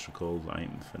got the extra gold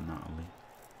item for Natalie.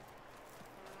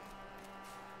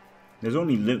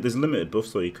 There's limited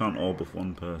buffs though. You can't all buff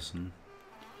one person.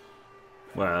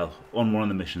 Well, on one of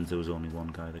the missions there was only one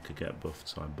guy that could get buffed,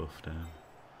 so I buffed him.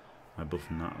 I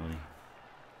buffed Natalie.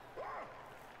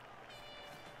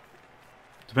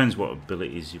 Depends what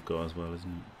abilities you've got as well, isn't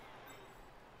it?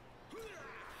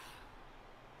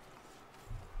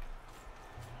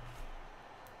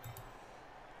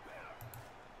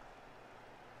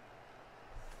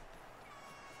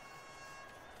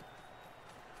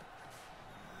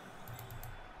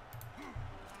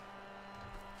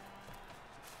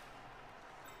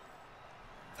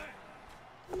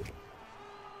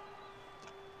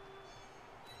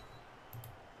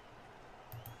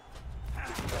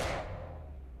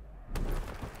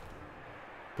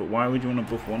 But why would you want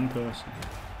to buff one person?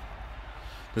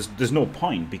 There's no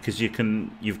point, because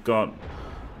you've got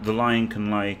the lion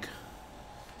can like,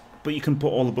 but you can put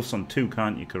all the buffs on two,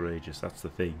 can't you, Courageous? That's the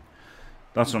thing.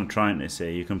 That's what I'm trying to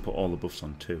say. You can put all the buffs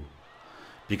on two,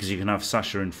 because you can have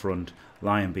Sasha in front,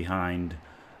 Lion behind,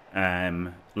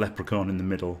 Leprechaun in the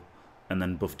middle, and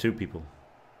then buff two people.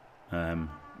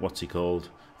 What's he called?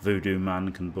 Voodoo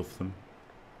Man can buff them.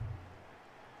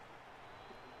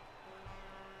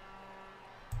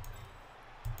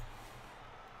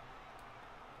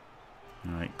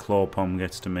 Alright, Clawpom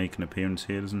gets to make an appearance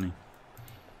here, doesn't he?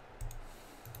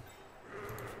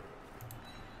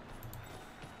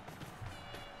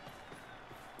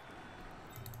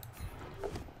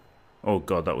 Oh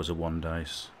god, that was a 1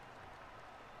 dice.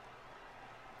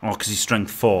 Oh, because he's strength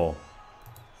 4.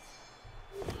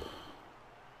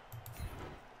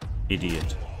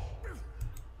 Idiot.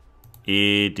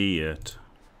 Idiot.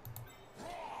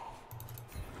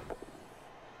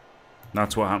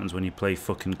 That's what happens when you play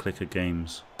fucking clicker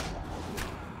games.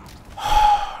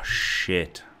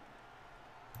 Shit.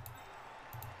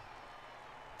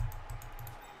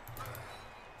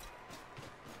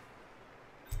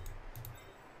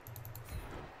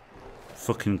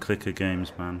 Fucking clicker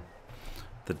games, man.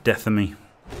 The death of me.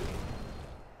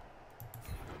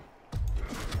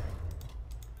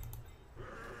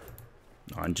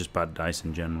 Oh, and just bad dice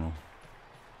in general.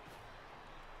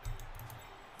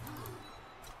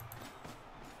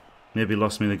 Maybe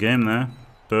lost me the game there.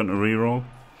 Burnt a reroll.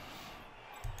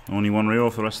 Only 1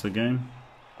 reroll for the rest of the game.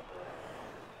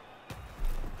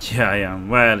 Yeah, I am.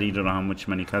 Well, you don't know how much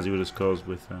many Kazi would have scored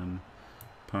with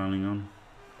piling on.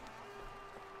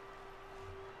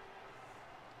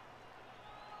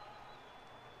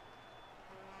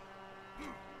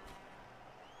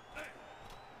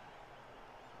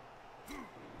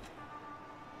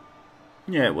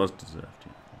 Yeah, it was deserved.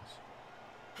 Yeah.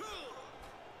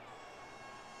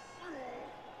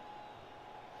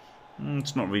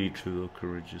 It's not really true though,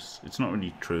 Courageous. It's not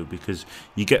really true, because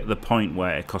you get to the point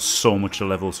where it costs so much to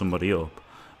level somebody up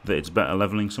that it's better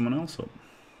leveling someone else up.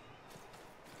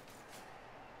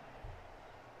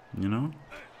 You know?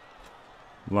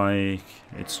 Like,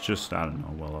 it's just, I don't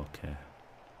know, well, okay.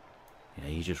 Yeah,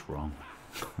 you're just wrong.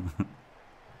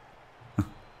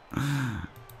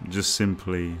 Just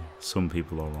simply, some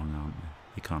people are wrong, aren't they?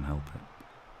 You can't help it.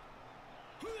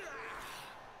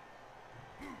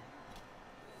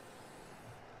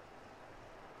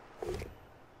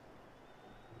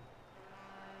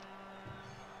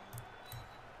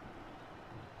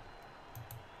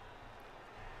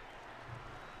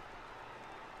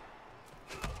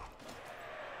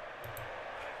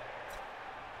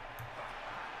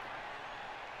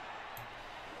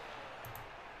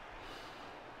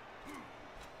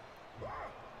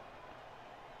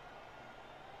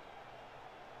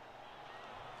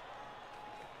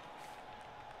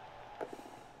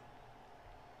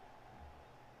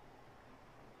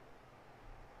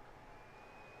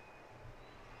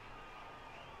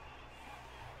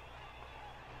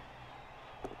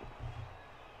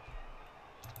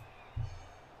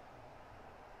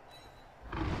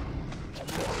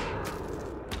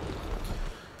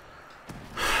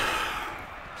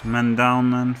 Men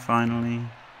down then, finally.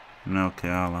 No, okay,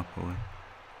 I'll up away.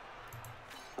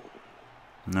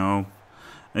 No.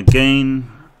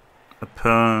 Again, a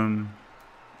perm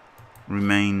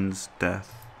remains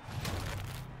death.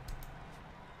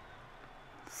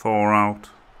 4 out.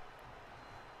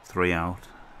 3 out.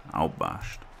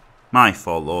 Outbashed. My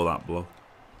fault though, that block.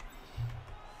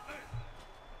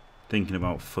 Thinking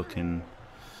about fucking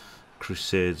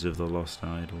Crusades of the Lost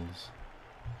Idols.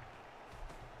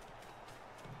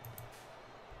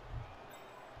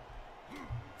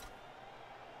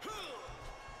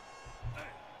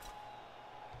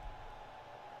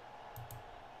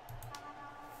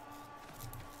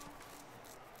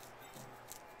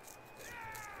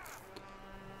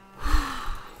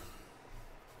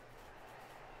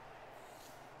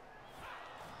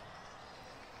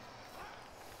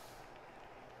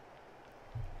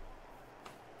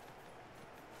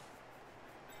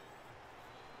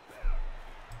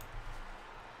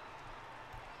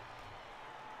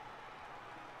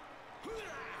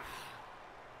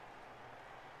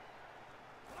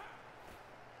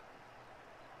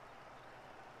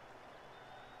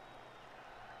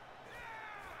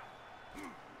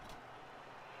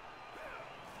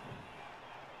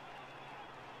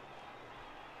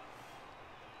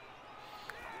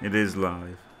 It is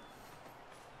live.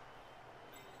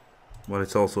 Well,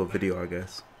 it's also a video, I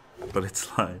guess. But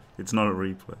it's live. It's not a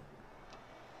replay.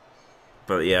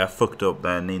 But yeah, I fucked up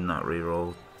there needing that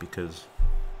reroll because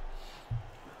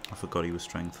I forgot he was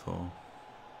strength 4.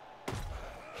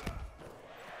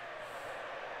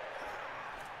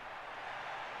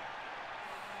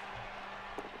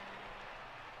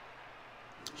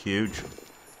 Huge.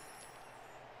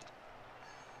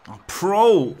 Oh,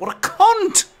 pro! What a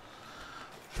cunt!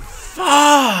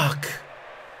 Fuck!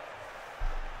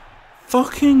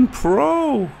 Fucking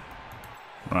pro!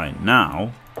 Right,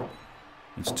 now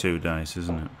it's 2 dice,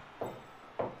 isn't it?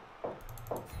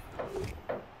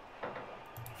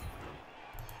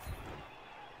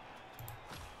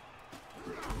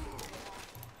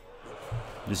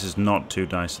 This is not 2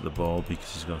 dice at the ball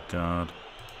because he's got guard.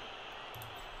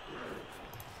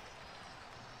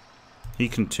 He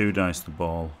can 2 dice the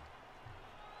ball.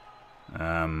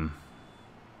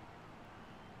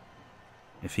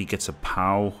 If he gets a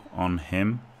POW on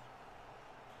him,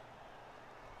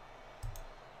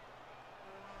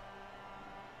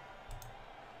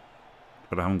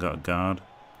 but I haven't got a guard,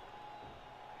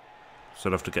 so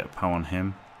I'd have to get a POW on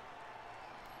him.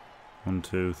 1,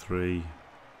 2, 3.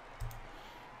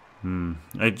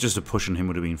 Just a push on him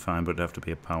would have been fine, but it'd have to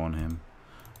be a POW on him.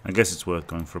 I guess it's worth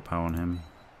going for a POW on him.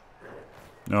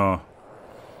 Oh.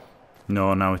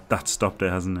 No, now that stopped it,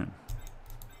 hasn't it?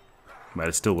 Well,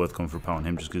 it's still worth going for a POW on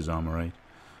him just because he's armor 8.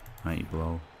 90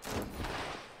 blow.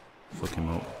 Fuck him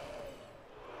up.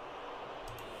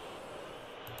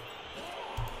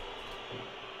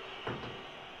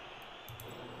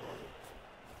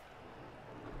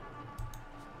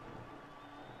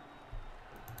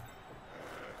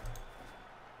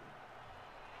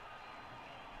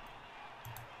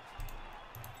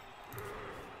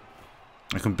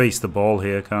 I can base the ball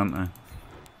here, can't I?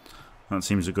 That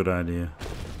seems a good idea.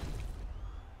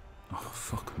 Oh,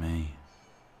 fuck me.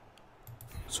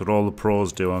 That's what all the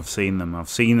pros do. I've seen them. I've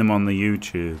seen them on the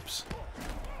YouTubes.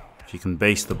 If you can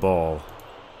base the ball,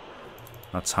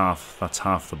 that's half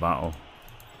the battle.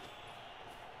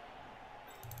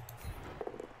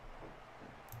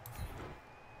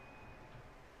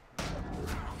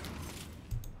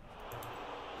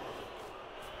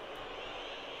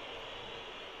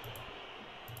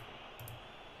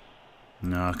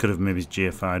 No, I could have maybe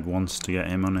GFI'd once to get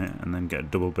him on it and then get a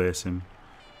double base him.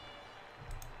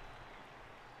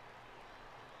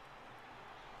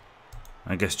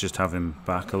 I guess just have him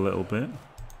back a little bit.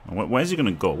 Where's he going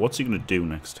to go? What's he going to do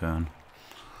next turn?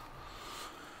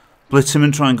 Blitz him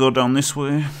and try and go down this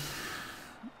way.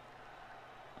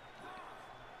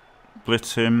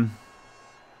 Blitz him.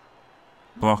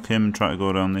 Block him and try to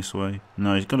go down this way.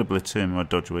 No, he's going to blitz him or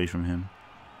dodge away from him.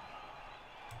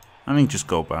 I think just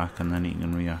go back and then he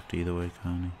can react either way,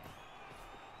 can't he?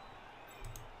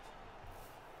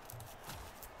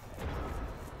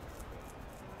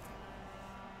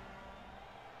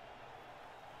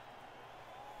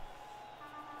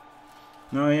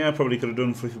 No, yeah, I probably could have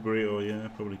done Fluffy Burrito, yeah,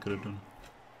 probably could have done.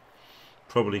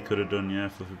 Probably could have done, yeah,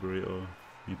 Fluffy Burrito.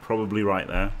 You're probably right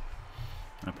there.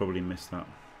 I probably missed that.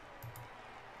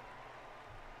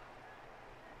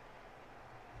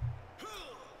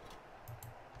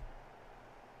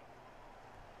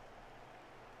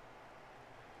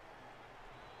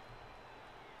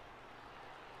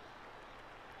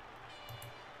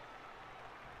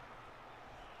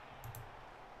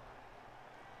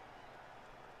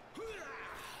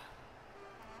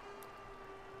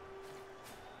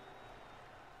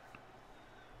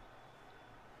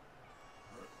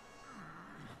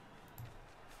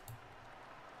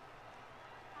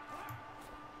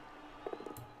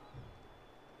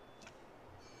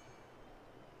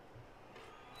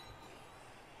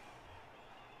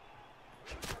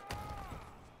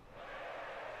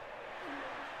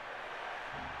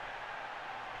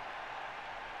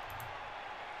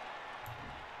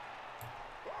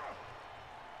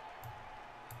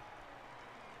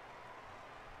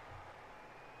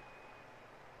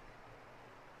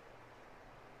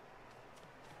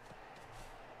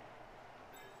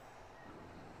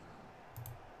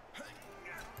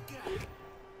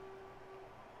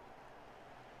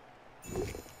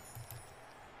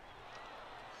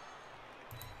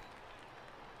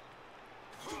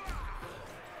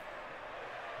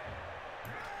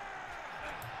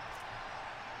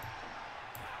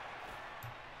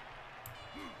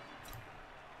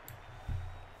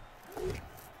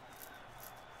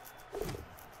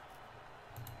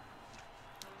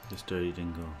 This dirty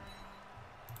dingo.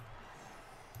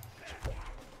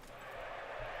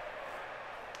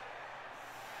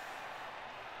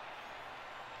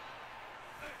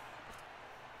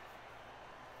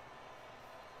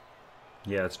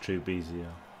 Yeah, it's true, BZL.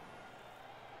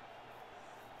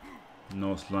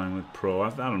 North line with Pro. I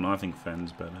don't know, I think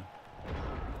Fenn's better.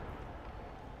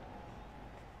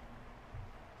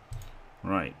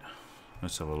 Right,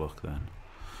 let's have a look then.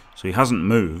 So he hasn't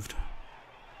moved,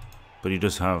 but he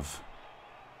does have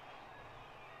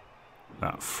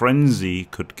that. Frenzy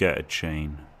could get a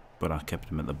chain, but I kept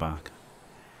him at the back.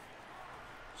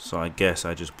 So I guess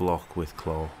I just block with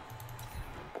Claw.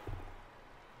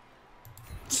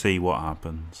 See what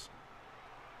happens.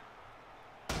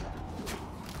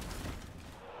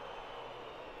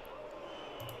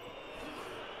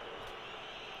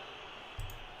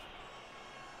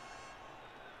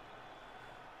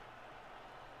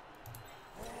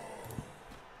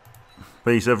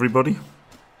 Peace, everybody.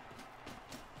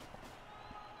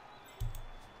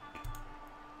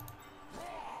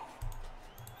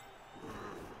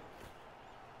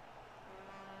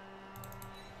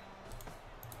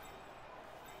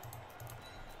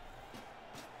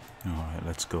 Alright,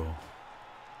 let's go.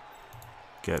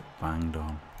 Get banged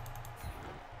on.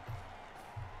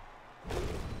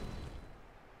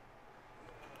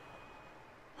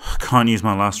 Can't use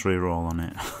my last reroll on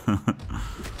it.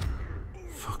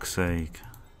 Fuck's sake.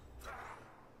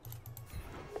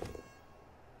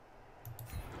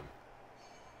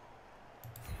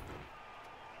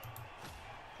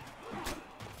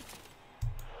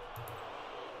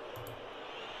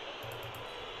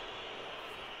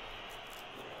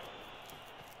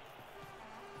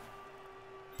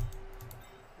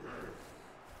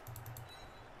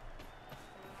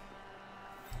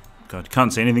 God,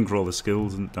 can't see anything for all the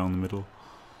skills down the middle.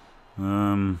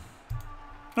 I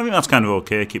think that's kind of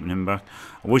okay, keeping him back.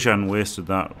 I wish I hadn't wasted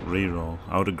that reroll.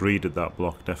 I would have greeded that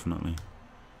block, definitely.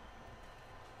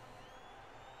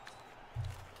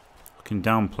 Looking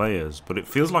down players, but it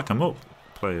feels like I'm up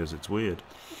players. It's weird.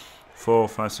 4,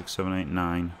 5, 6, 7, 8,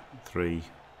 9, 3,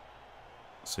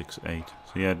 6, 8.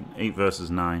 So yeah, 8 versus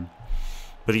 9.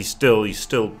 But he's still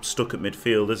stuck at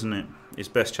midfield, isn't it? His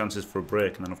best chances for a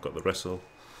break, and then I've got the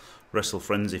wrestle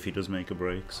frenzy if he does make a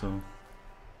break. So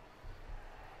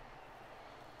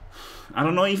I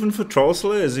don't know, even for Troll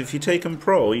Slayers, if you take him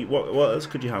pro, what else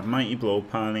could you have? Mighty Blow,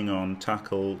 piling on,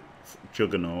 tackle,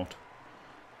 Juggernaut,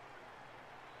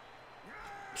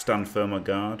 stand firm or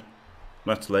guard.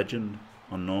 That's legend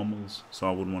on normals, so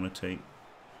I wouldn't want to take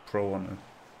pro on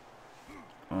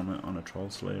a Troll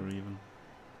Slayer even.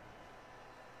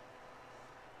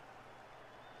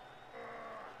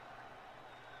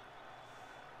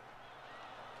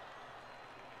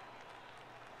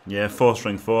 Yeah, 4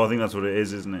 strength 4, I think that's what it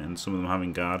is, isn't it? And some of them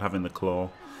having guard, having the claw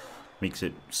makes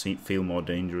it feel more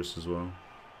dangerous as well.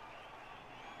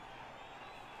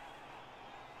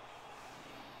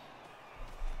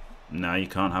 Now you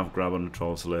can't have grab on a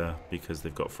Troll Slayer because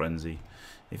they've got frenzy.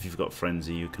 If you've got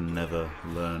frenzy, you can never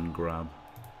learn grab,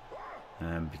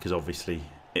 because obviously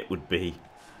it would be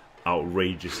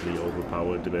outrageously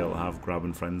overpowered to be able to have grab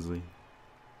and frenzy.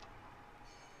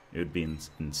 It would be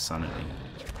insanity.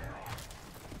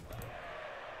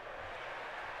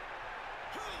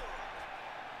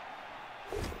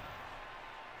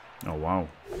 Oh wow.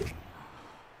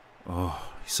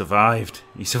 Oh, he survived.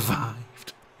 He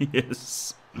survived.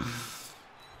 Yes.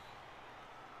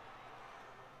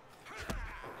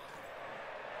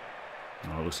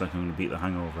 Oh, it looks like I'm going to beat the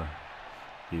hangover.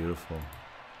 Beautiful.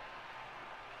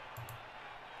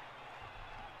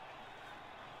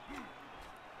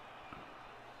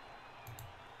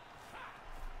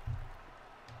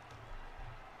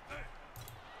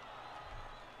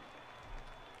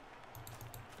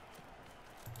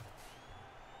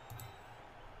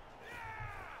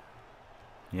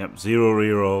 Yep, 0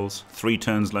 rerolls, 3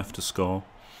 turns left to score.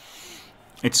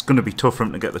 It's going to be tough for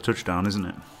him to get the touchdown, isn't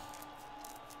it?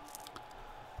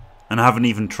 And I haven't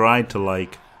even tried to,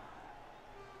 like,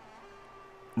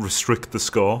 restrict the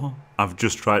score. I've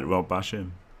just tried to outbash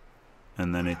him.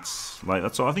 And then it's, like,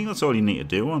 that's all. I think that's all you need to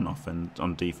do on offense,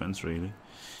 on defense, really.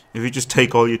 If you just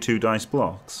take all your 2 dice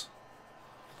blocks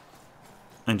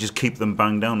and just keep them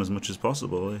banged down as much as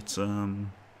possible, it's hard,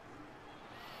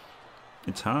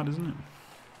 isn't it?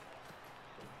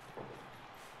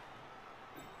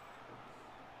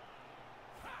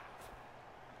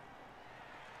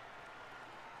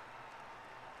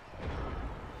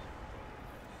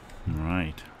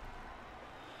 Right.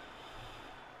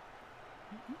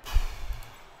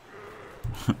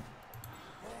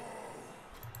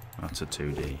 That's a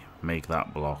 2D. Make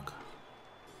that block.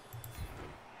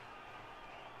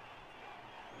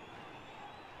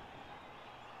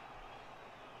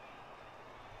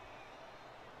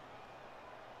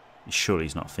 Surely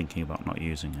he's not thinking about not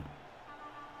using it.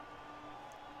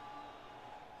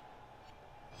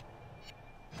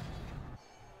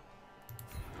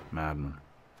 Madman.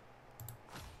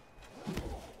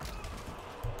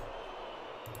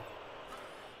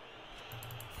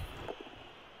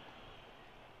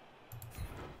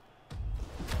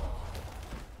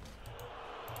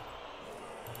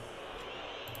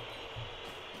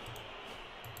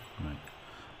 Right.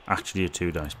 Actually a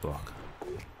 2 dice block.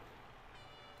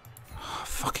 Oh,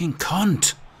 fucking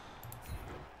cunt!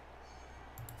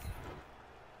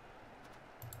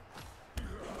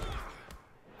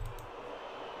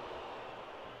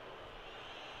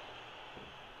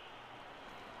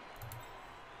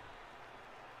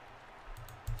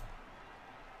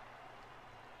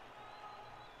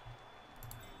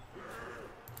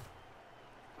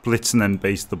 Blitz and then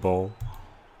base the ball.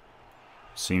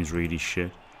 Seems really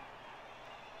shit.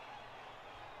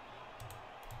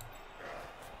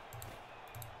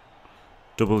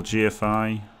 Double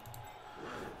GFI.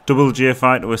 Double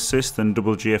GFI to assist and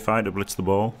double GFI to blitz the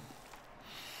ball.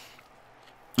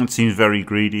 It seems very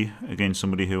greedy against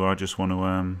somebody who I just want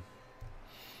to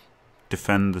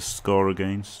defend the score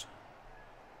against.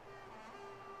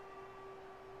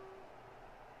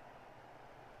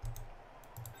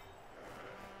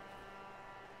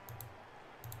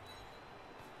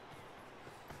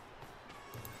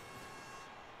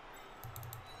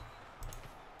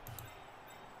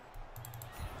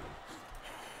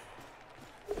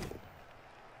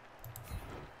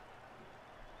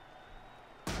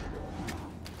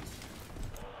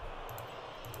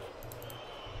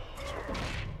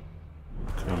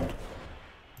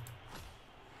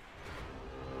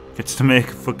 Gets to make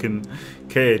a fucking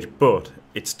cage, but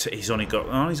he's only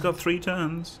got he's got 3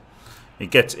 turns.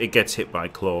 It gets hit by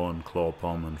Claw and Claw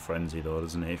Palm and Frenzy though,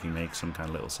 doesn't it? If he makes some kind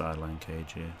of little sideline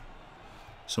cage here,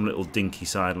 some little dinky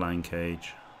sideline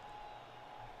cage.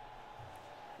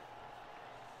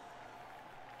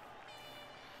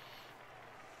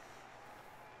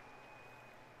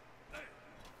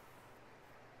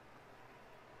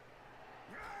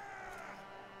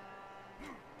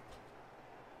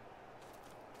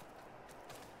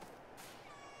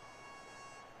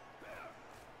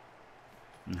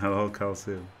 Hello,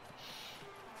 Calcium.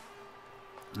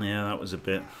 Yeah, that was a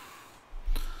bit.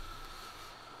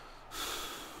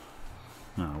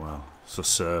 Oh well, it's a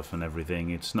surf and everything.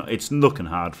 It's not. It's looking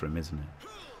hard for him, isn't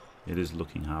it? It is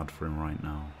looking hard for him right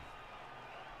now.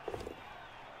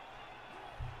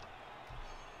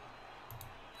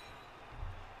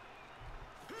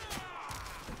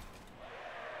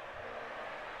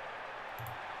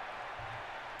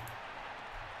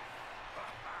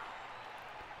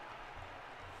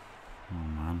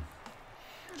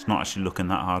 It's not actually looking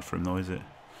that hard for him though, is it?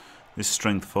 This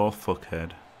strength 4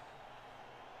 fuckhead.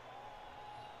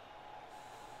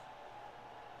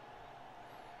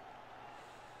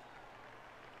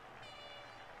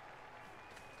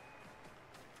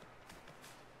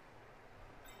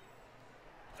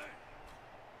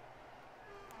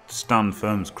 Stand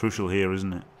firm's crucial here,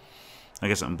 isn't it? I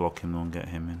guess I can block him though and get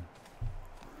him in.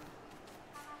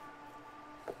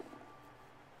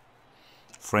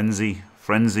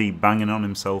 Frenzy banging on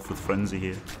himself with Frenzy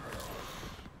here.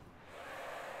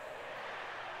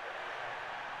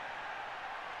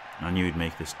 I knew he'd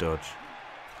make this dodge.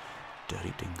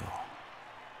 Dirty dingo.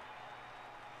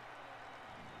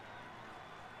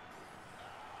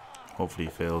 Hopefully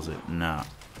he fails it. Nah.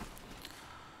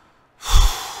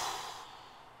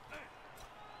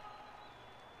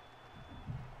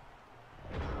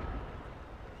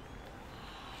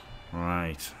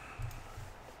 Right.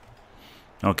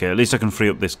 Okay, at least I can free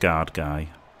up this guard guy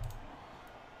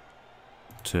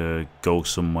to go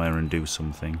somewhere and do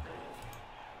something.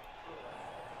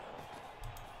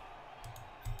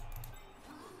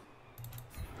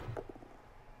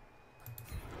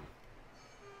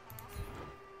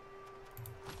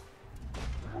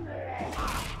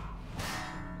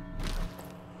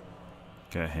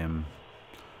 Get him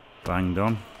banged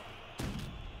on.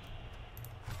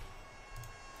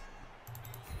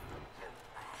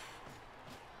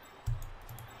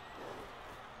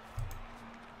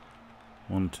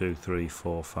 One, two, three,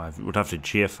 four, five. We'd have to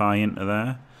GFI into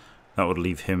there. That would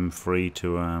leave him free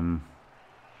to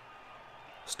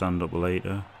stand up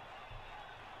later.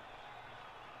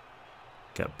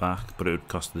 Get back, but it would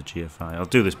cost the GFI. I'll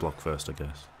do this block first, I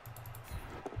guess.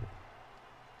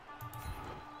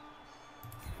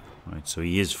 Right, so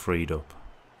he is freed up.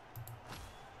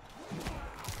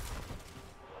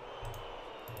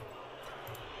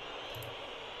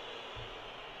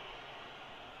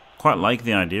 Quite like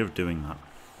the idea of doing that.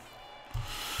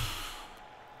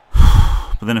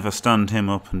 But then if I stand him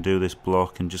up and do this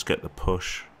block and just get the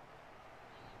push,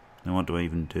 then what do I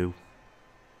even do?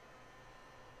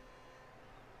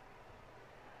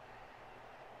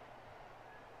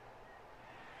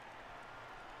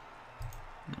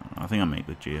 I think I make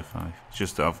the GF5. It's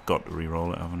just that I've got to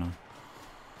re-roll it, haven't I?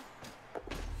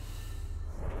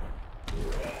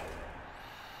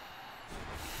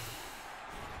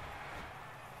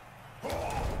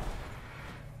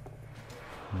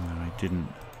 No, I didn't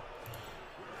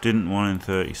 1 in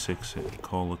 36 it.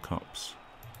 Call the cops.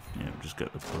 Yeah, just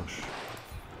get the push.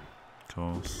 Of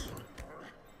course.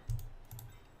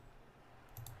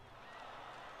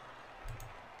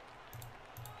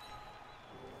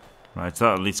 Right, so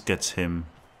that at least gets him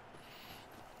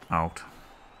out.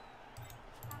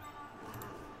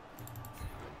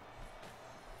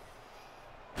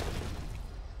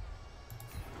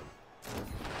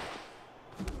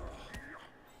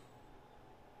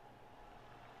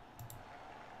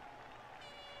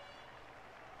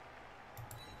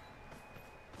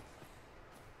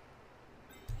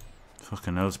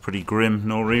 Fucking hell, it's pretty grim.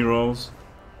 No rerolls.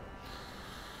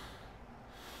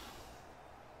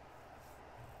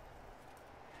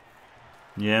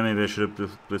 Yeah, maybe I should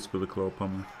have blitzed with a claw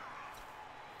pummel.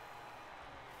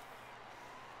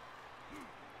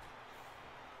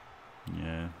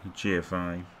 Yeah, the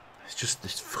GFI. It's just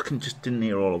this fucking just didn't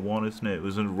need all I wanted, isn't it? It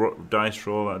was a dice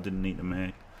roll that I didn't need to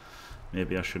make.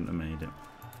 Maybe I shouldn't have made it.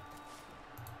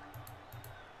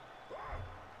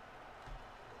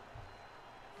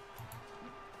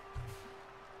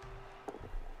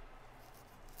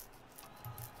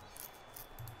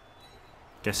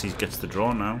 Guess he gets the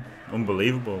draw now.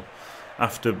 Unbelievable.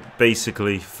 After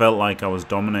basically felt like I was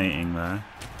dominating there.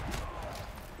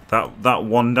 That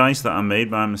one dice that I made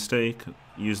by mistake,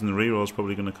 using the reroll, is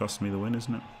probably going to cost me the win,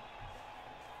 isn't it?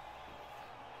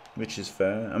 Which is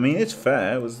fair. I mean, it's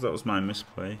fair. That was my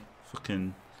misplay.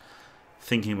 Fucking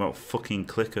thinking about fucking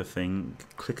clicker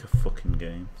fucking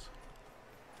games.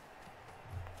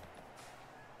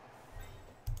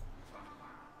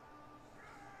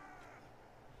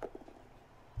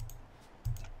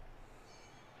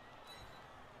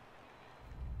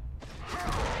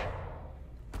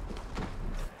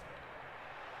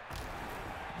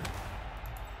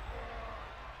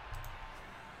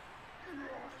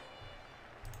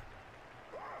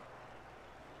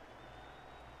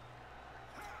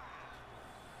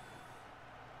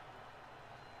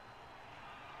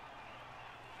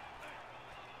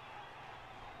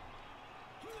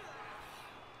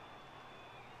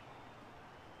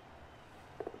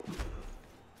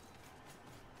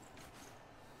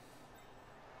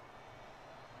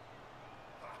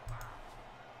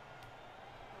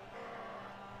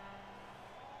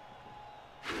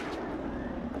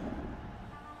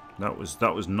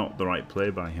 That was not the right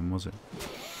play by him, was it?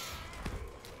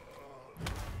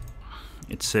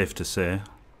 It's safe to say.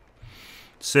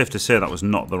 It's safe to say that was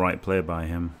not the right play by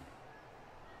him.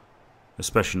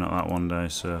 Especially not that one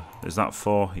dice. So is that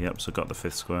 4? Yep, so got the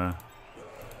 5th square.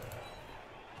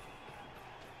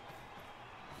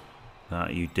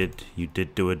 That you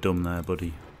did do a dumb there,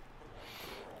 buddy.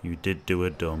 You did do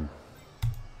a dumb.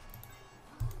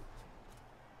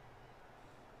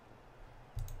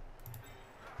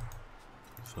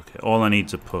 Fuck it. All I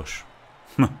need's a push.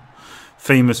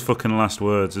 Famous fucking last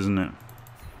words, isn't it?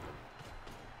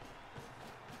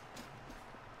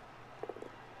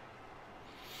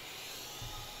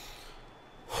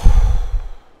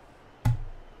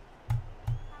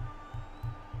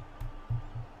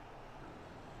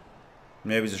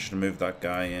 Maybe I should have moved that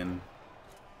guy in.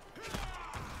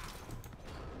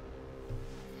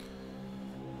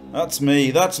 That's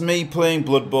me playing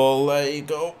Bloodbowl. There you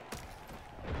go.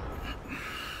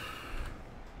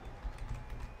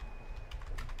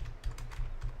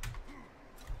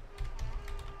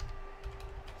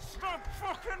 Stop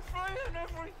fucking fighting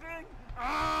everything!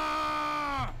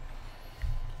 Ah!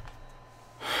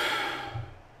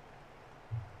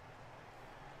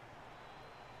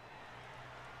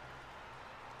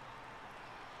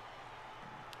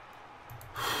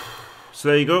 So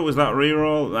there you go. Was that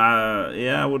reroll?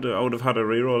 Yeah, I would have had a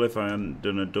reroll if I hadn't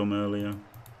done a dumb earlier.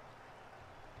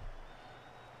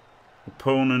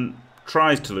 Opponent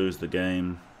tries to lose the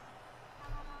game.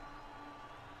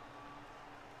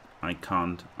 I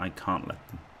can't let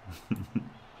them.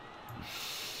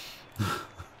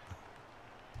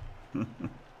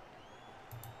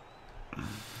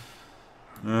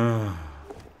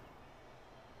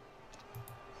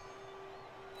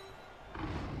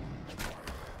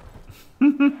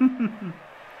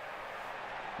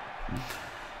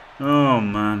 Oh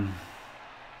man.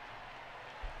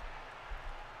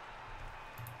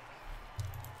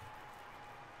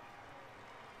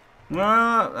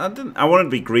 Well, I didn't. I wanted to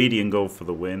be greedy and go for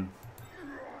the win.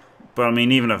 But I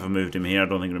mean, even if I moved him here, I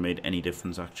don't think it would have made any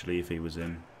difference actually if he was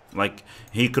in. Like,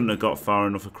 he couldn't have got far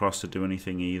enough across to do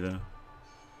anything either.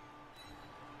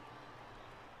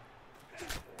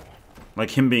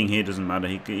 Like, him being here doesn't matter.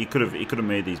 He could have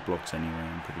made these blocks anyway.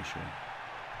 I'm pretty sure.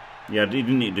 Yeah, he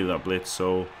didn't need to do that blitz.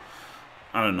 So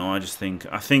I don't know. I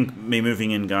think me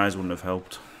moving in guys wouldn't have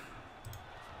helped.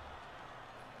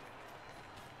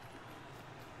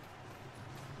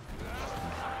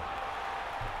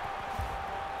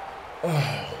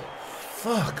 Oh,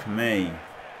 fuck me.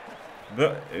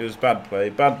 But it was bad play.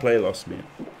 Bad play lost me.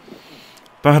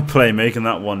 Bad play making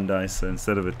that 1 dicer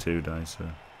instead of a 2 dicer.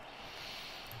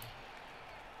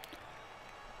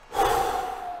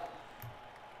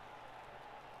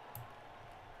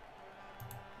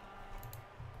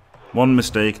 One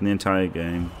mistake in the entire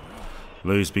game.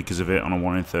 Lose because of it on a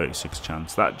 1 in 36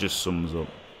 chance. That just sums up.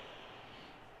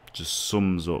 Just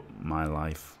sums up my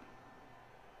life.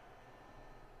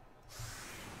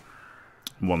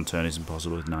 1 turn is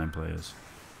impossible with 9 players.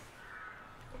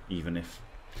 Even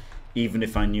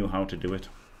if I knew how to do it.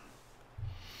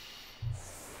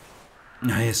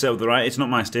 I set up the riot. It's not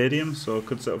my stadium, so I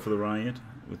could set up for the riot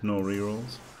with no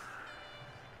rerolls.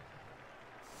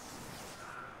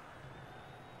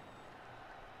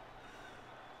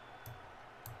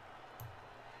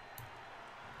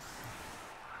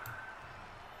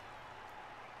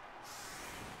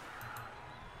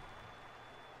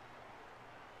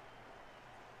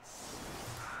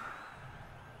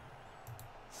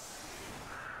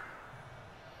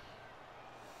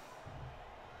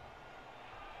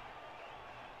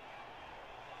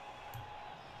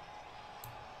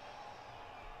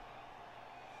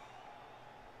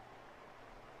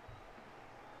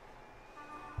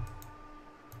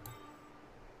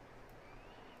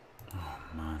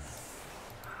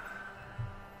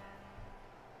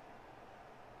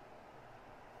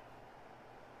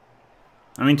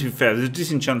 I mean, to be fair, there's a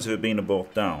decent chance of it being a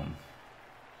both down.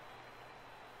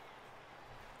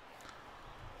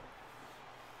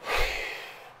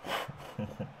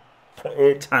 But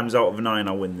 8 times out of 9,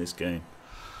 I win this game.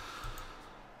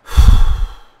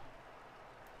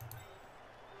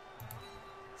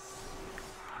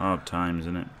 Hard times,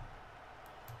 isn't it?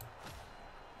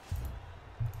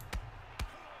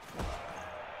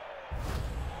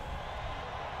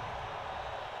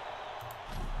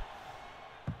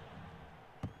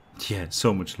 Yeah,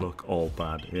 so much luck, all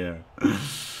bad, yeah.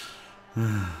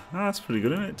 That's pretty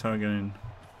good, isn't it? Targeting.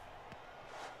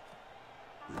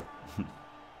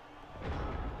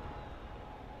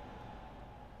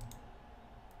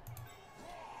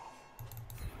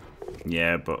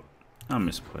 Yeah, but I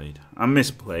misplayed. I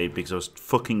misplayed because I was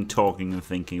fucking talking and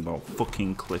thinking about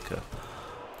fucking clicker.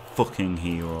 Fucking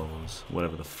heroes.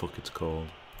 Whatever the fuck it's called.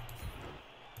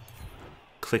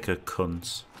 Clicker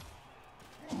cunts.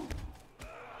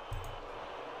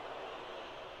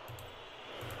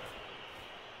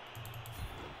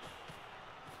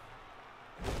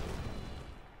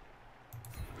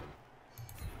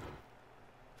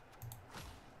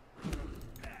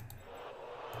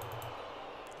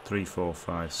 Three, 4,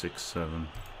 5, 6, 7.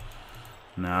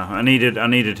 Nah, I needed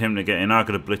him to get in. I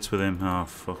could have blitzed with him. Oh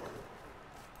fuck.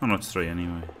 Oh no, it's 3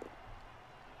 anyway.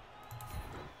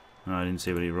 No, I didn't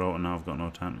see what he wrote, and now I've got no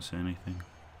time to say anything.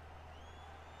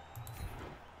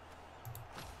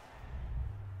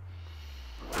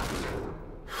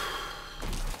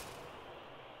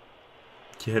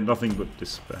 Yeah, nothing but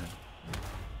despair.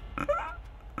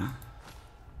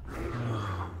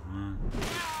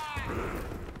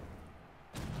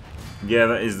 Yeah,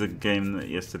 that is the game that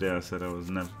yesterday I said I was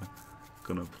never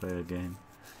gonna play a game.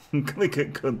 Click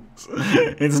at cunts.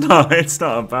 It's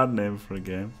not a bad name for a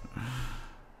game.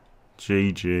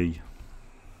 GG.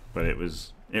 But it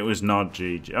was not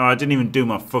GG. Oh, I didn't even do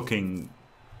my fucking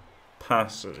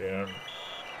pass. Yeah.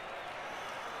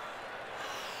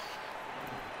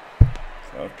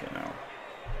 Fucking hell.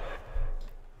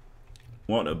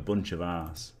 What a bunch of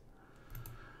ass.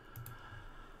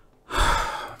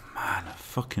 Man, I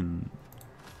fucking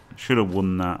should have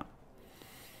won that.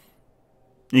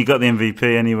 You got the MVP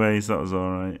anyways, that was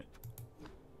alright.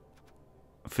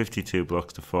 52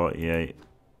 blocks to 48.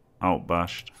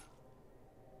 Outbashed.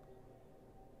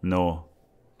 No.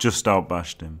 Just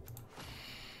outbashed him.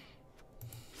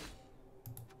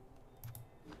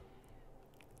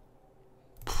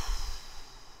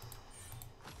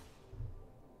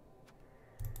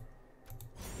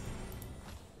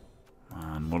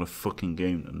 Man, what a fucking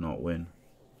game to not win.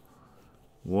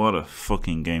 What a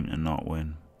fucking game to not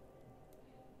win.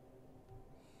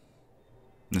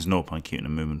 There's no point keeping a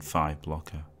movement 5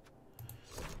 blocker.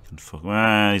 can fuck.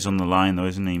 Well, he's on the line though,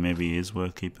 isn't he? Maybe he is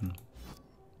worth keeping.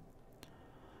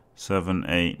 7,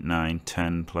 8, 9,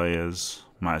 10 players.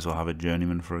 Might as well have a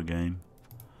journeyman for a game.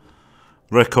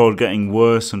 Record getting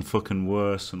worse and fucking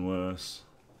worse and worse.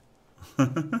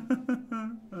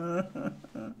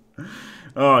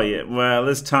 Oh yeah, well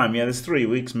there's time. Yeah, there's 3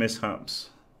 weeks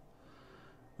mishaps.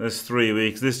 There's 3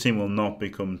 weeks. This team will not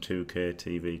become 2K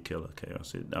TV Killer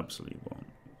Chaos. It absolutely won't.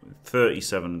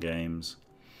 37 games.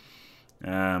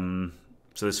 So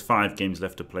there's 5 games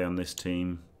left to play on this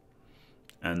team.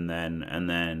 And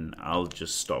then I'll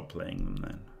just stop playing them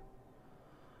then.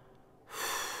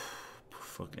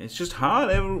 Fuck, it's just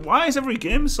hard. Why is every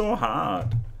game so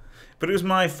hard? But it was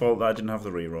my fault that I didn't have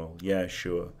the reroll. Yeah,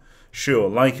 sure. Sure,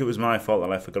 like it was my fault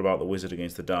that I forgot about the wizard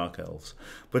against the Dark Elves.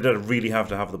 But did I really have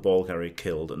to have the ball carrier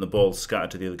killed and the ball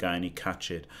scattered to the other guy and he catch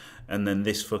it? And then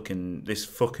this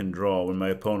fucking draw when my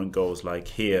opponent goes like,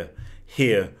 here,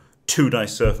 2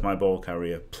 dice surf my ball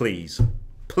carrier, please.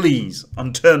 Please,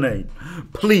 on turn 8.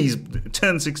 Please,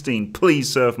 turn 16, please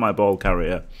surf my ball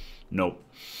carrier. Nope.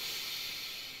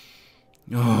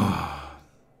 Oh.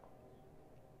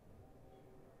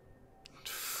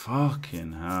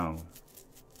 Fucking hell.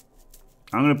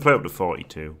 I'm going to play up to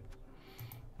 42.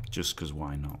 Just because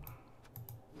why not?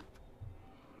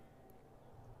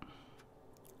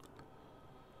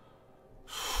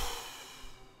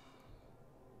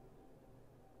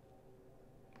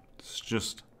 It's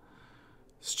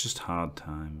just hard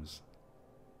times.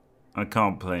 I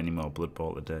can't play any more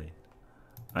Bloodbowl today.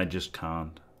 I just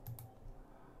can't.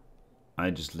 I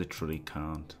just literally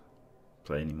can't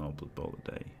play any more Bloodbowl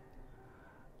today.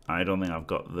 I don't think I've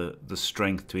got the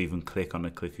strength to even click on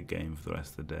a clicker game for the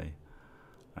rest of the day.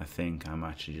 I think I'm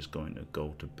actually just going to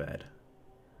go to bed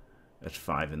at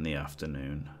 5 in the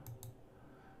afternoon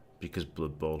because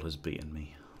Bloodbowl has beaten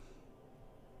me.